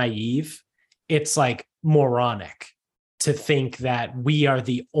past naive. It's like moronic to think that we are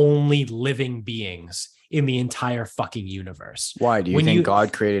the only living beings in the entire fucking universe. Why? Do you think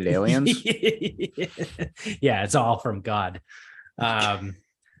God created aliens? Yeah, it's all from God.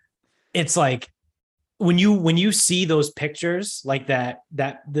 It's like, when you see those pictures like that,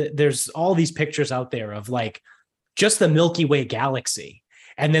 there's all these pictures out there of like just the Milky Way galaxy.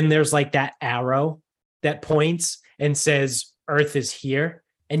 And then there's like that arrow that points and says Earth is here.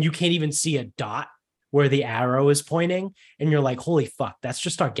 And you can't even see a dot where the arrow is pointing. And you're like, holy fuck, that's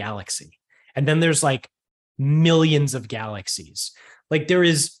just our galaxy. And then there's like millions of galaxies. Like, there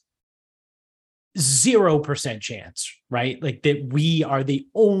is 0% chance, right? Like that we are the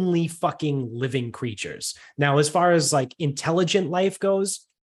only fucking living creatures. Now, as far as like intelligent life goes,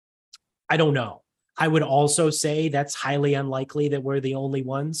 I don't know. I would also say that's highly unlikely that we're the only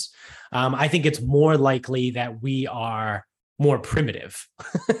ones. I think it's more likely that we are more primitive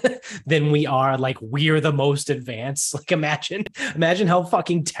than we are like we're the most advanced. Like imagine how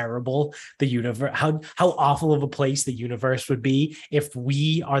fucking terrible the universe, how awful of a place the universe would be if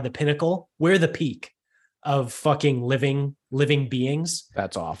we are the pinnacle. We're the peak of fucking living beings.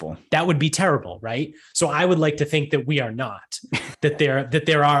 That's awful. That would be terrible, right? So I would like to think that we are not, that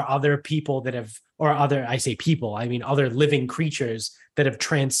there are other people that have, or other, I say people, I mean other living creatures that have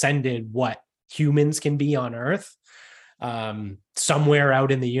transcended what humans can be on Earth, somewhere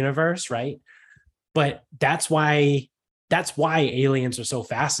out in the universe, right? But that's why aliens are so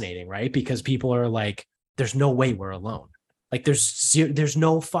fascinating, right? Because people are like, there's no way we're alone. Like there's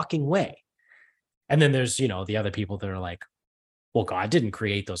no fucking way. And then there's, the other people that are like, well, God didn't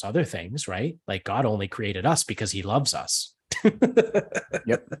create those other things, right? Like God only created us because he loves us.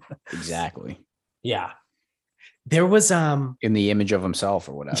 Yep, exactly. Yeah. There was in the image of himself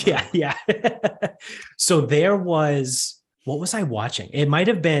or whatever. Yeah. So there was, what was I watching? It might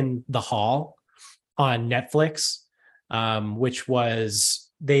have been The Hall on Netflix, which was,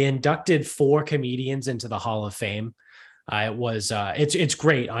 they inducted 4 comedians into the Hall of Fame. It's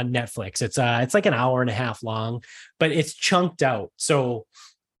great on Netflix. It's like an hour and a half long, but it's chunked out. So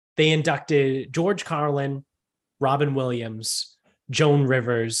they inducted George Carlin, Robin Williams, Joan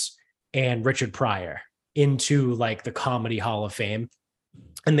Rivers, and Richard Pryor into like the Comedy Hall of Fame.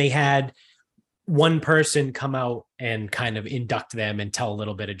 And they had one person come out and kind of induct them and tell a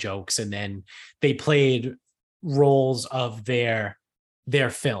little bit of jokes. And then they played roles of their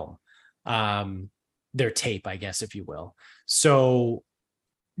film, their tape, I guess, if you will. So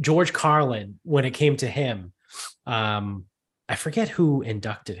George Carlin, when it came to him, I forget who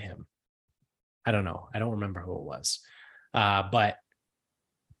inducted him. I don't know. I don't remember who it was. But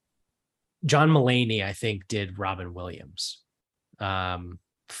John Mulaney, I think, did Robin Williams. I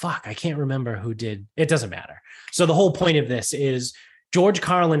can't remember who did. It doesn't matter. So the whole point of this is George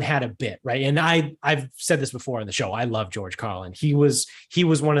Carlin had a bit, right? And I've said this before on the show. I love George Carlin. He was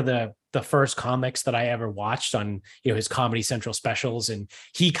one of the first comics that I ever watched on, his Comedy Central specials. And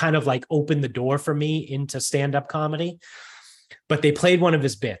he kind of like opened the door for me into stand-up comedy. But they played one of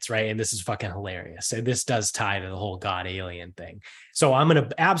his bits, right? And this is fucking hilarious. And this does tie to the whole God alien thing. So I'm going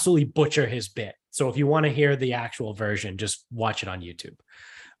to absolutely butcher his bit. So if you want to hear the actual version, just watch it on YouTube.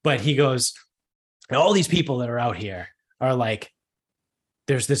 But he goes, all these people that are out here are like,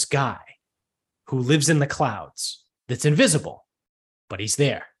 there's this guy who lives in the clouds that's invisible, but he's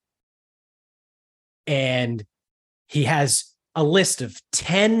there. And he has a list of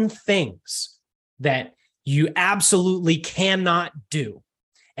 10 things that you absolutely cannot do.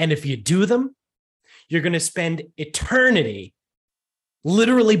 And if you do them, you're going to spend eternity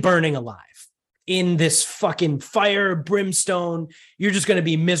literally burning alive in this fucking fire, brimstone. You're just going to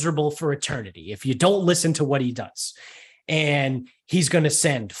be miserable for eternity if you don't listen to what he does. And he's going to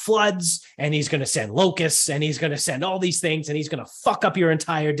send floods, and he's going to send locusts, and he's going to send all these things, and he's going to fuck up your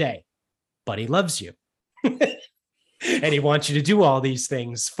entire day. But he loves you. And he wants you to do all these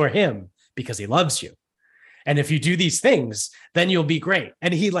things for him because he loves you. And if you do these things, then you'll be great.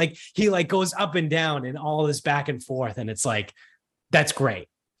 And he goes up and down and all this back and forth. And it's like, that's great.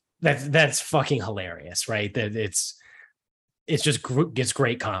 That's fucking hilarious, right? That it's just gets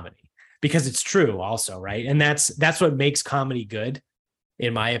great comedy because it's true also, right? And that's what makes comedy good,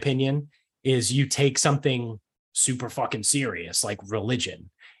 in my opinion, is you take something super fucking serious like religion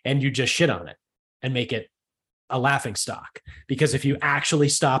and you just shit on it and make it a laughing stock. Because if you actually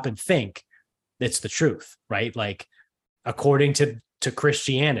stop and think, it's the truth, right? Like, according to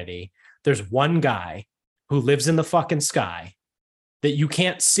Christianity, there's one guy who lives in the fucking sky that you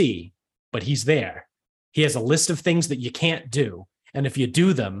can't see, but he's there. He has a list of things that you can't do. And if you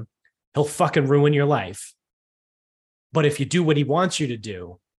do them, he'll fucking ruin your life. But if you do what he wants you to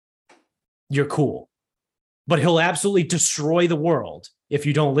do, you're cool. But he'll absolutely destroy the world if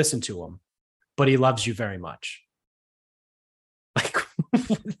you don't listen to him. But he loves you very much.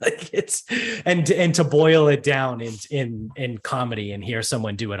 Like it's and to boil it down in comedy and hear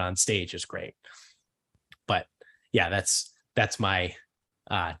someone do it on stage is great. But yeah, that's my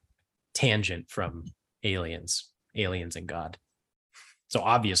tangent from aliens and God. So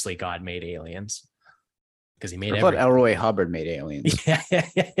obviously God made aliens because he made I thought Elroy Hubbard made aliens. Yeah.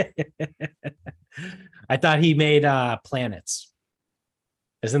 I thought he made planets.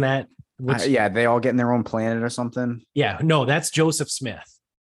 Isn't that? Yeah, they all get in their own planet or something. Yeah, no, that's Joseph Smith.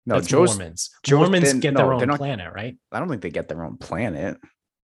 No, That's Joe's Mormons. Joe's Mormons then- get no, their they're own not- planet, right? I don't think they get their own planet.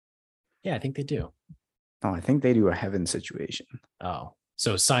 Yeah, I think they do. No, I think they do a heaven situation. Oh,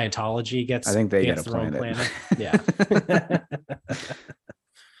 so Scientology gets I think they get gets a their own planet. planet. Yeah.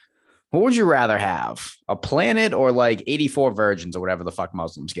 What would you rather have? A planet or like 84 virgins or whatever the fuck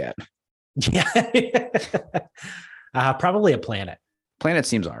Muslims get? Yeah. Probably a planet. Planet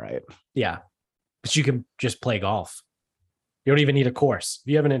seems all right. Yeah. But you can just play golf. You don't even need a course.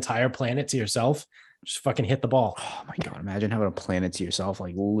 If you have an entire planet to yourself, just fucking hit the ball. Oh my God. Imagine having a planet to yourself,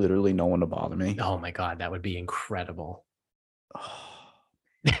 like literally no one to bother me. Oh my God, that would be incredible.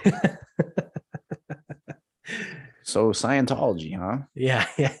 So Scientology, huh? Yeah.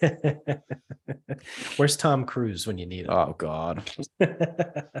 Where's Tom Cruise when you need him? Oh God.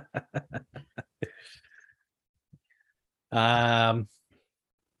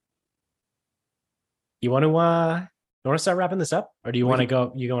 You want to start wrapping this up, or do you We want to can-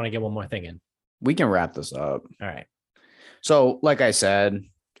 go? You want to get one more thing in? We can wrap this up. All right. So, like I said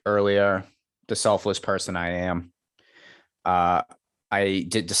earlier, the selfless person I am, I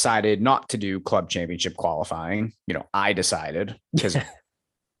decided not to do club championship qualifying. I decided because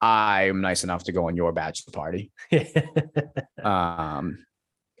I'm nice enough to go on your bachelor party.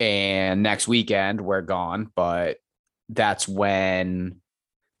 And next weekend we're gone, but that's when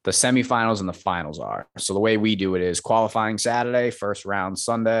the semifinals and the finals are. So the way we do it is qualifying Saturday, first round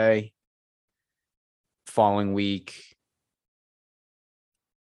Sunday, following week,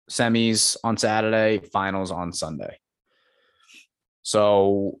 semis on Saturday, finals on Sunday.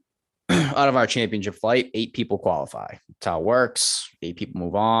 So out of our championship flight, 8 people qualify. That's how it works. 8 people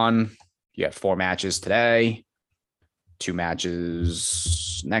move on. You have 4 matches today, 2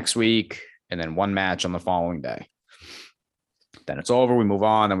 matches next week, and then 1 match on the following day. Then it's over. We move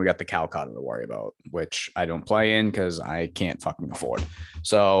on. Then we got the Calcutta to worry about, which I don't play in because I can't fucking afford.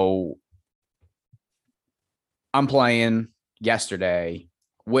 So I'm playing yesterday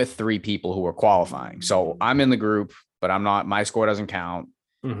with 3 people who are qualifying. So I'm in the group, but I'm not, my score doesn't count.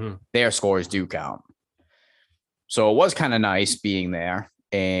 Mhm. Their scores do count. So it was kind of nice being there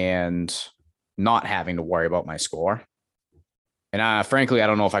and not having to worry about my score. And frankly, I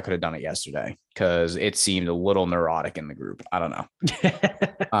don't know if I could have done it yesterday because it seemed a little neurotic in the group. I don't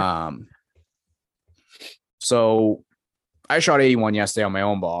know. So I shot 81 yesterday on my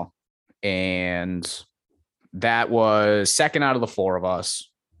own ball, and that was second out of the 4 of us,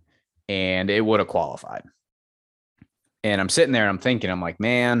 and it would have qualified. And I'm sitting there and I'm thinking, I'm like,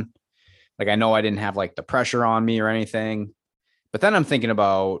 man, like, I know I didn't have like the pressure on me or anything, but then I'm thinking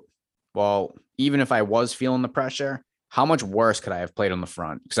about, well, even if I was feeling the pressure, how much worse could I have played on the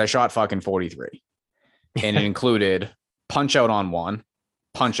front? Because I shot fucking 43 and it included punch out on 1,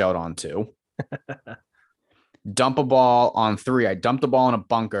 punch out on 2, dump a ball on 3. I dumped a ball in a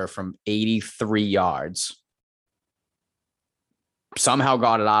bunker from 83 yards. Somehow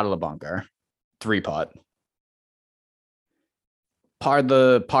got it out of the bunker. 3-putt.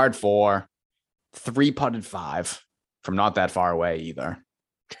 Parred 4, 3-putted 5 from not that far away either.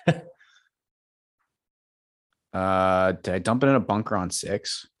 Did I dump it in a bunker on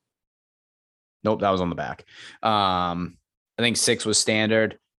 6? Nope, that was on the back. I think 6 was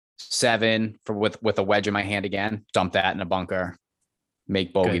standard. 7 with a wedge in my hand again. Dump that in a bunker.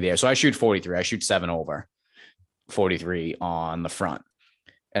 Make bogey Good. there. So I shoot 43. I shoot 7 over. 43 on the front.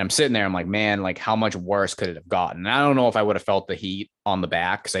 And I'm sitting there, I'm like, man, like, how much worse could it have gotten? And I don't know if I would have felt the heat on the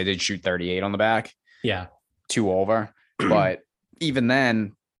back because I did shoot 38 on the back. Yeah. 2 over. But even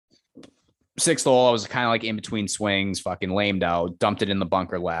then, 6th hole, I was kind of like in between swings, fucking lamed out, dumped it in the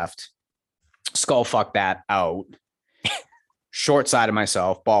bunker left, skull fucked that out. Short side of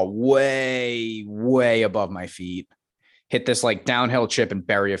myself, ball way, way above my feet. Hit this like downhill chip and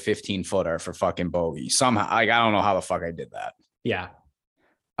bury a 15-footer for fucking bogey. Somehow, like, I don't know how the fuck I did that. Yeah.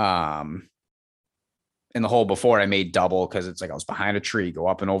 In the hole before, I made double because it's like I was behind a tree, go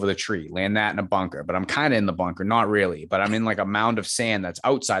up and over the tree, land that in a bunker, but I'm kind of in the bunker, not really, but I'm in like a mound of sand that's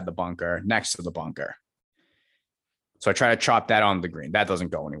outside the bunker, next to the bunker. So I try to chop that on the green. That doesn't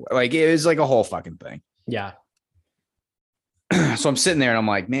go anywhere. Like, it was like a whole fucking thing. Yeah. So I'm sitting there and I'm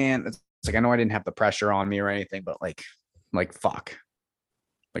like, man, it's like, I know I didn't have the pressure on me or anything, but like, fuck,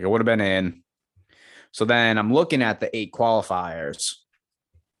 like, I would have been in. So then I'm looking at the 8 qualifiers.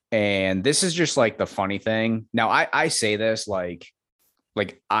 And this is just like the funny thing. Now, I say this like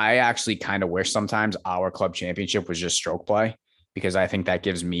I actually kind of wish sometimes our club championship was just stroke play because I think that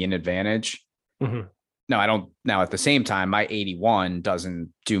gives me an advantage. Mhm. No, I don't. Now, at the same time, my 81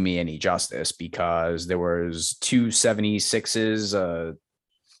 doesn't do me any justice because there was 2 76s.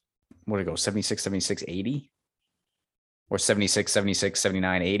 What did it go? 76, 76, 80. or 76, 76,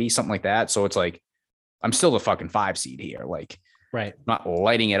 79, 80, something like that. So it's like, I'm still the fucking 5 seed here. Like, Right. I'm not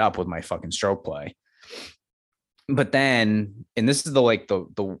lighting it up with my fucking stroke play. But then, and this is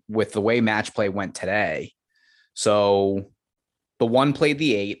the with the way match play went today. So the 1 played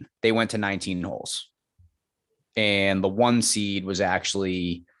the 8, they went to 19 holes. And the 1 seed was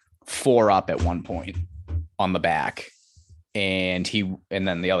actually 4 up at one point on the back. And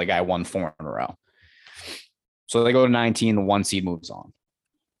then the other guy won 4 in a row. So they go to 19, the 1 seed moves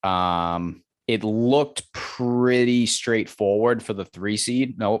on. It looked pretty straightforward for the 3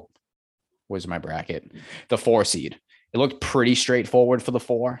 seed. Nope. Where's my bracket? The 4 seed. It looked pretty straightforward for the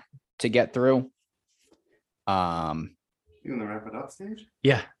 4 to get through. You in the wrap it up stage?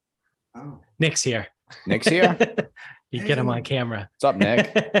 Yeah. Oh. Nick's here. Nick's here. You get him on camera. What's up,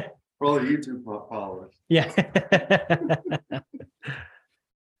 Nick? For all the YouTube followers. Yeah.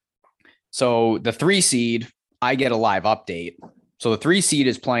 So the 3 seed, I get a live update. So the 3 seed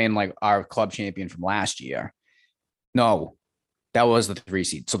is playing like our club champion from last year. No, that was the 3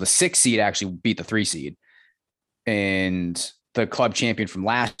 seed. So the 6 seed actually beat the 3 seed. And the club champion from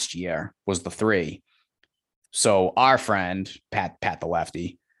last year was the 3. So our friend, Pat the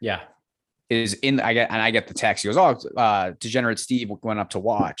lefty, Yeah. is in. I get the text. He goes, "Oh, Degenerate Steve went up to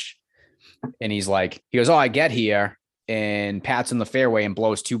watch," and he goes, "Oh, I get here, and Pat's in the fairway and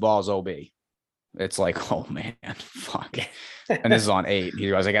blows 2 balls OB." It's like, oh man, fuck. And this is on 8. He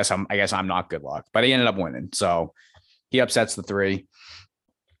goes, I guess I'm not good luck, but he ended up winning. So he upsets the 3.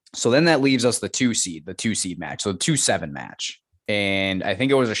 So then that leaves us the 2 seed match. So the 2-7 match. And I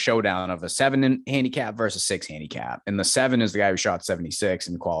think it was a showdown of a 7 handicap versus 6 handicap. And the 7 is the guy who shot 76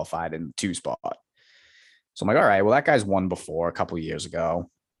 and qualified in the 2 spot. So I'm like, all right, well, that guy's won before a couple of years ago.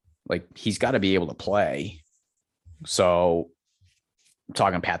 Like, he's got to be able to play. So I'm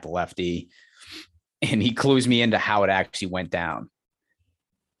talking to Pat the lefty, and he clues me into how it actually went down.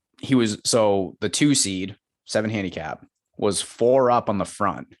 So the 2 seed, 7 handicap, was 4 up on the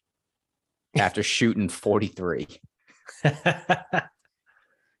front after shooting 43.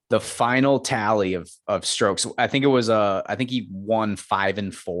 The final tally of strokes, I think he won 5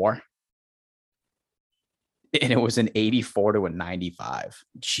 and 4, and it was an 84 to a 95.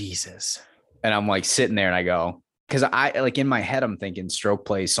 Jesus. And I'm like sitting there and I go, because I like in my head, I'm thinking stroke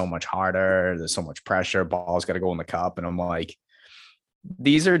play is so much harder. There's so much pressure. Ball's got to go in the cup. And I'm like,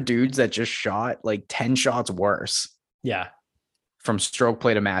 these are dudes that just shot like 10 shots worse. Yeah. From stroke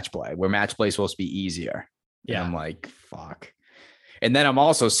play to match play, where match play is supposed to be easier. Yeah. And I'm like, fuck. And then I'm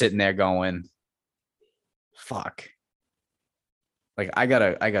also sitting there going, fuck. Like, I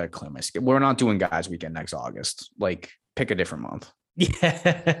gotta clear my skin. We're not doing guys weekend next August. Like, pick a different month.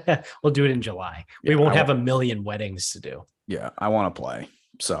 Yeah. We'll do it in July. We won't have a million weddings to do. Yeah. I want to play.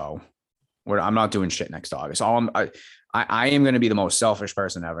 So I'm not doing shit next August. I am going to be the most selfish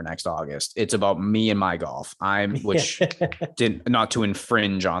person ever next August. It's about me and my golf. Not to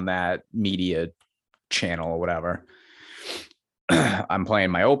infringe on that media channel or whatever. I'm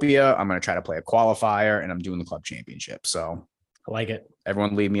playing myopia. I'm going to try to play a qualifier, and I'm doing the club championship. So I like it.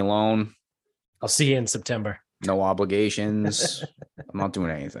 Everyone leave me alone. I'll see you in September. No obligations. I'm not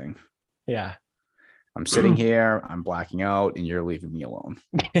doing anything. Yeah. I'm sitting here, I'm blacking out, and you're leaving me alone.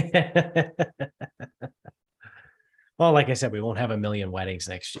 Well, like I said, we won't have a million weddings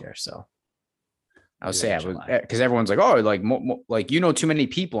next year. So I was saying, because everyone's like, oh, like, like, you know, too many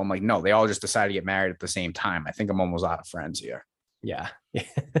people. I'm like, no, they all just decided to get married at the same time. I think I'm almost out of friends here. Yeah.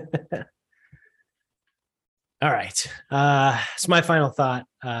 All right. So my final thought,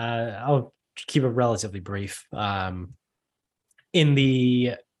 I'll keep it relatively brief. In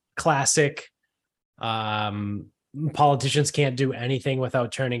the classic, politicians can't do anything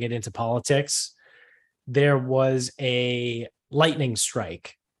without turning it into politics, there was a lightning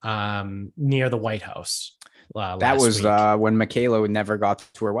strike near the White House. That was when Michaela never got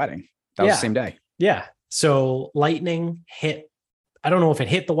to her wedding. That was the same day. Yeah. So lightning hit. I don't know if it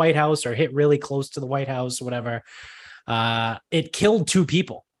hit the White House or hit really close to the White House, whatever. It killed 2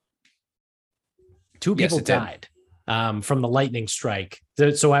 people. 2 people died from the lightning strike.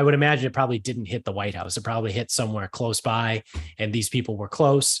 So I would imagine it probably didn't hit the White House. It probably hit somewhere close by, and these people were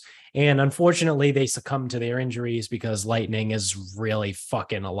close. And unfortunately, they succumbed to their injuries because lightning is really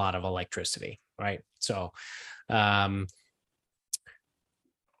fucking a lot of electricity, right? So, I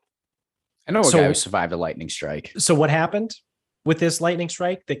know a guy who survived a lightning strike. So what happened with this lightning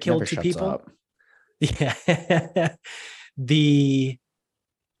strike that killed 2 people? Up. Yeah. The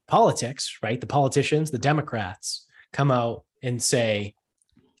politics, right? The politicians, the Democrats come out and say,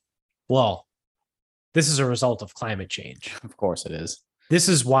 well, this is a result of climate change. Of course it is. This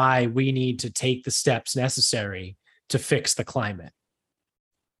is why we need to take the steps necessary to fix the climate.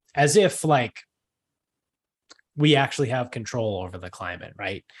 As if like we actually have control over the climate,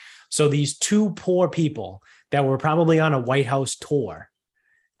 right? So these two poor people that were probably on a White House tour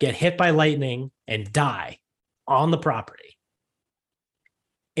get hit by lightning and die on the property.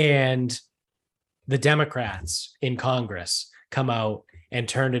 And the Democrats in Congress come out and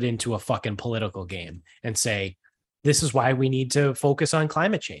turn it into a fucking political game and say, this is why we need to focus on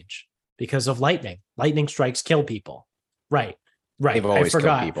climate change because of lightning. Lightning strikes kill people. Right. They've always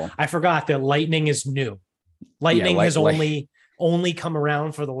killed people. I forgot that lightning is new. Lightning has only come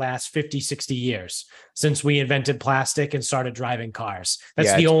around for the last 50, 60 years since we invented plastic and started driving cars.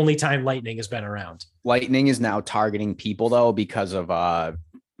 That's the only time lightning has been around. Lightning is now targeting people though because of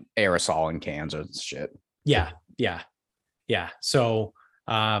aerosol and cans or shit. Yeah. So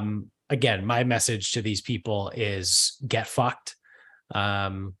again, my message to these people is get fucked.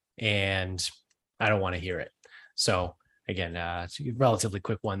 And I don't want to hear it. So again, it's a relatively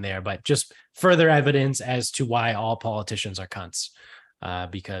quick one there, but just further evidence as to why all politicians are cunts,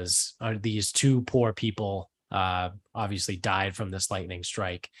 because these two poor people obviously died from this lightning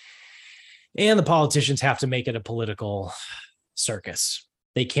strike, and the politicians have to make it a political circus.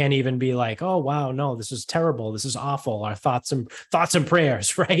 They can't even be like, oh, wow, no, this is terrible. This is awful. Our thoughts and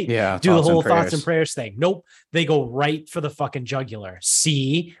prayers, right? Yeah. Do the whole thoughts and prayers thing. Nope. They go right for the fucking jugular.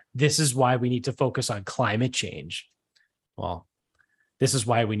 See, this is why we need to focus on climate change. Well, this is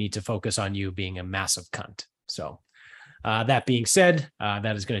why we need to focus on you being a massive cunt. So that being said,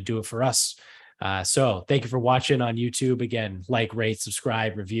 that is going to do it for us. So thank you for watching on YouTube. Again, like, rate,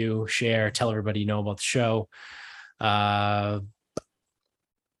 subscribe, review, share, tell everybody you know about the show.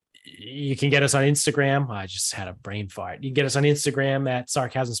 You can get us on Instagram. I just had a brain fart. You can get us on Instagram at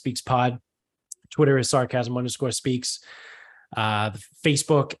Sarcasm Speaks Pod. Twitter is Sarcasm_speaks. The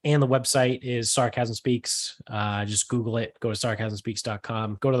Facebook and the website is Sarcasm Speaks. Just Google it. Go to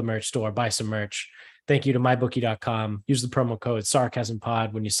sarcasmspeaks.com. Go to the merch store. Buy some merch. Thank you to mybookie.com. Use the promo code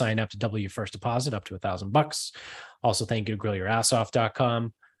SarcasmPod when you sign up to double your first deposit up to $1,000. Also, thank you to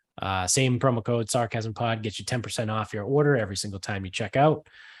grillyourassoff.com. Same promo code SarcasmPod gets you 10% off your order every single time you check out.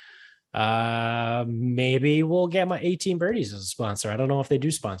 Maybe we'll get my 18 Birdies as a sponsor. I don't know if they do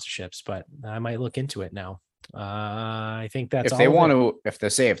sponsorships, but I might look into it now. I think that's if they want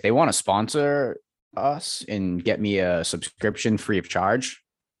to sponsor us and get me a subscription free of charge,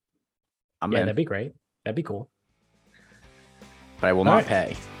 that'd be great. That'd be cool. But I will not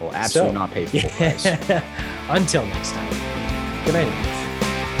pay. I will absolutely not pay for full price. Until next time. Good night.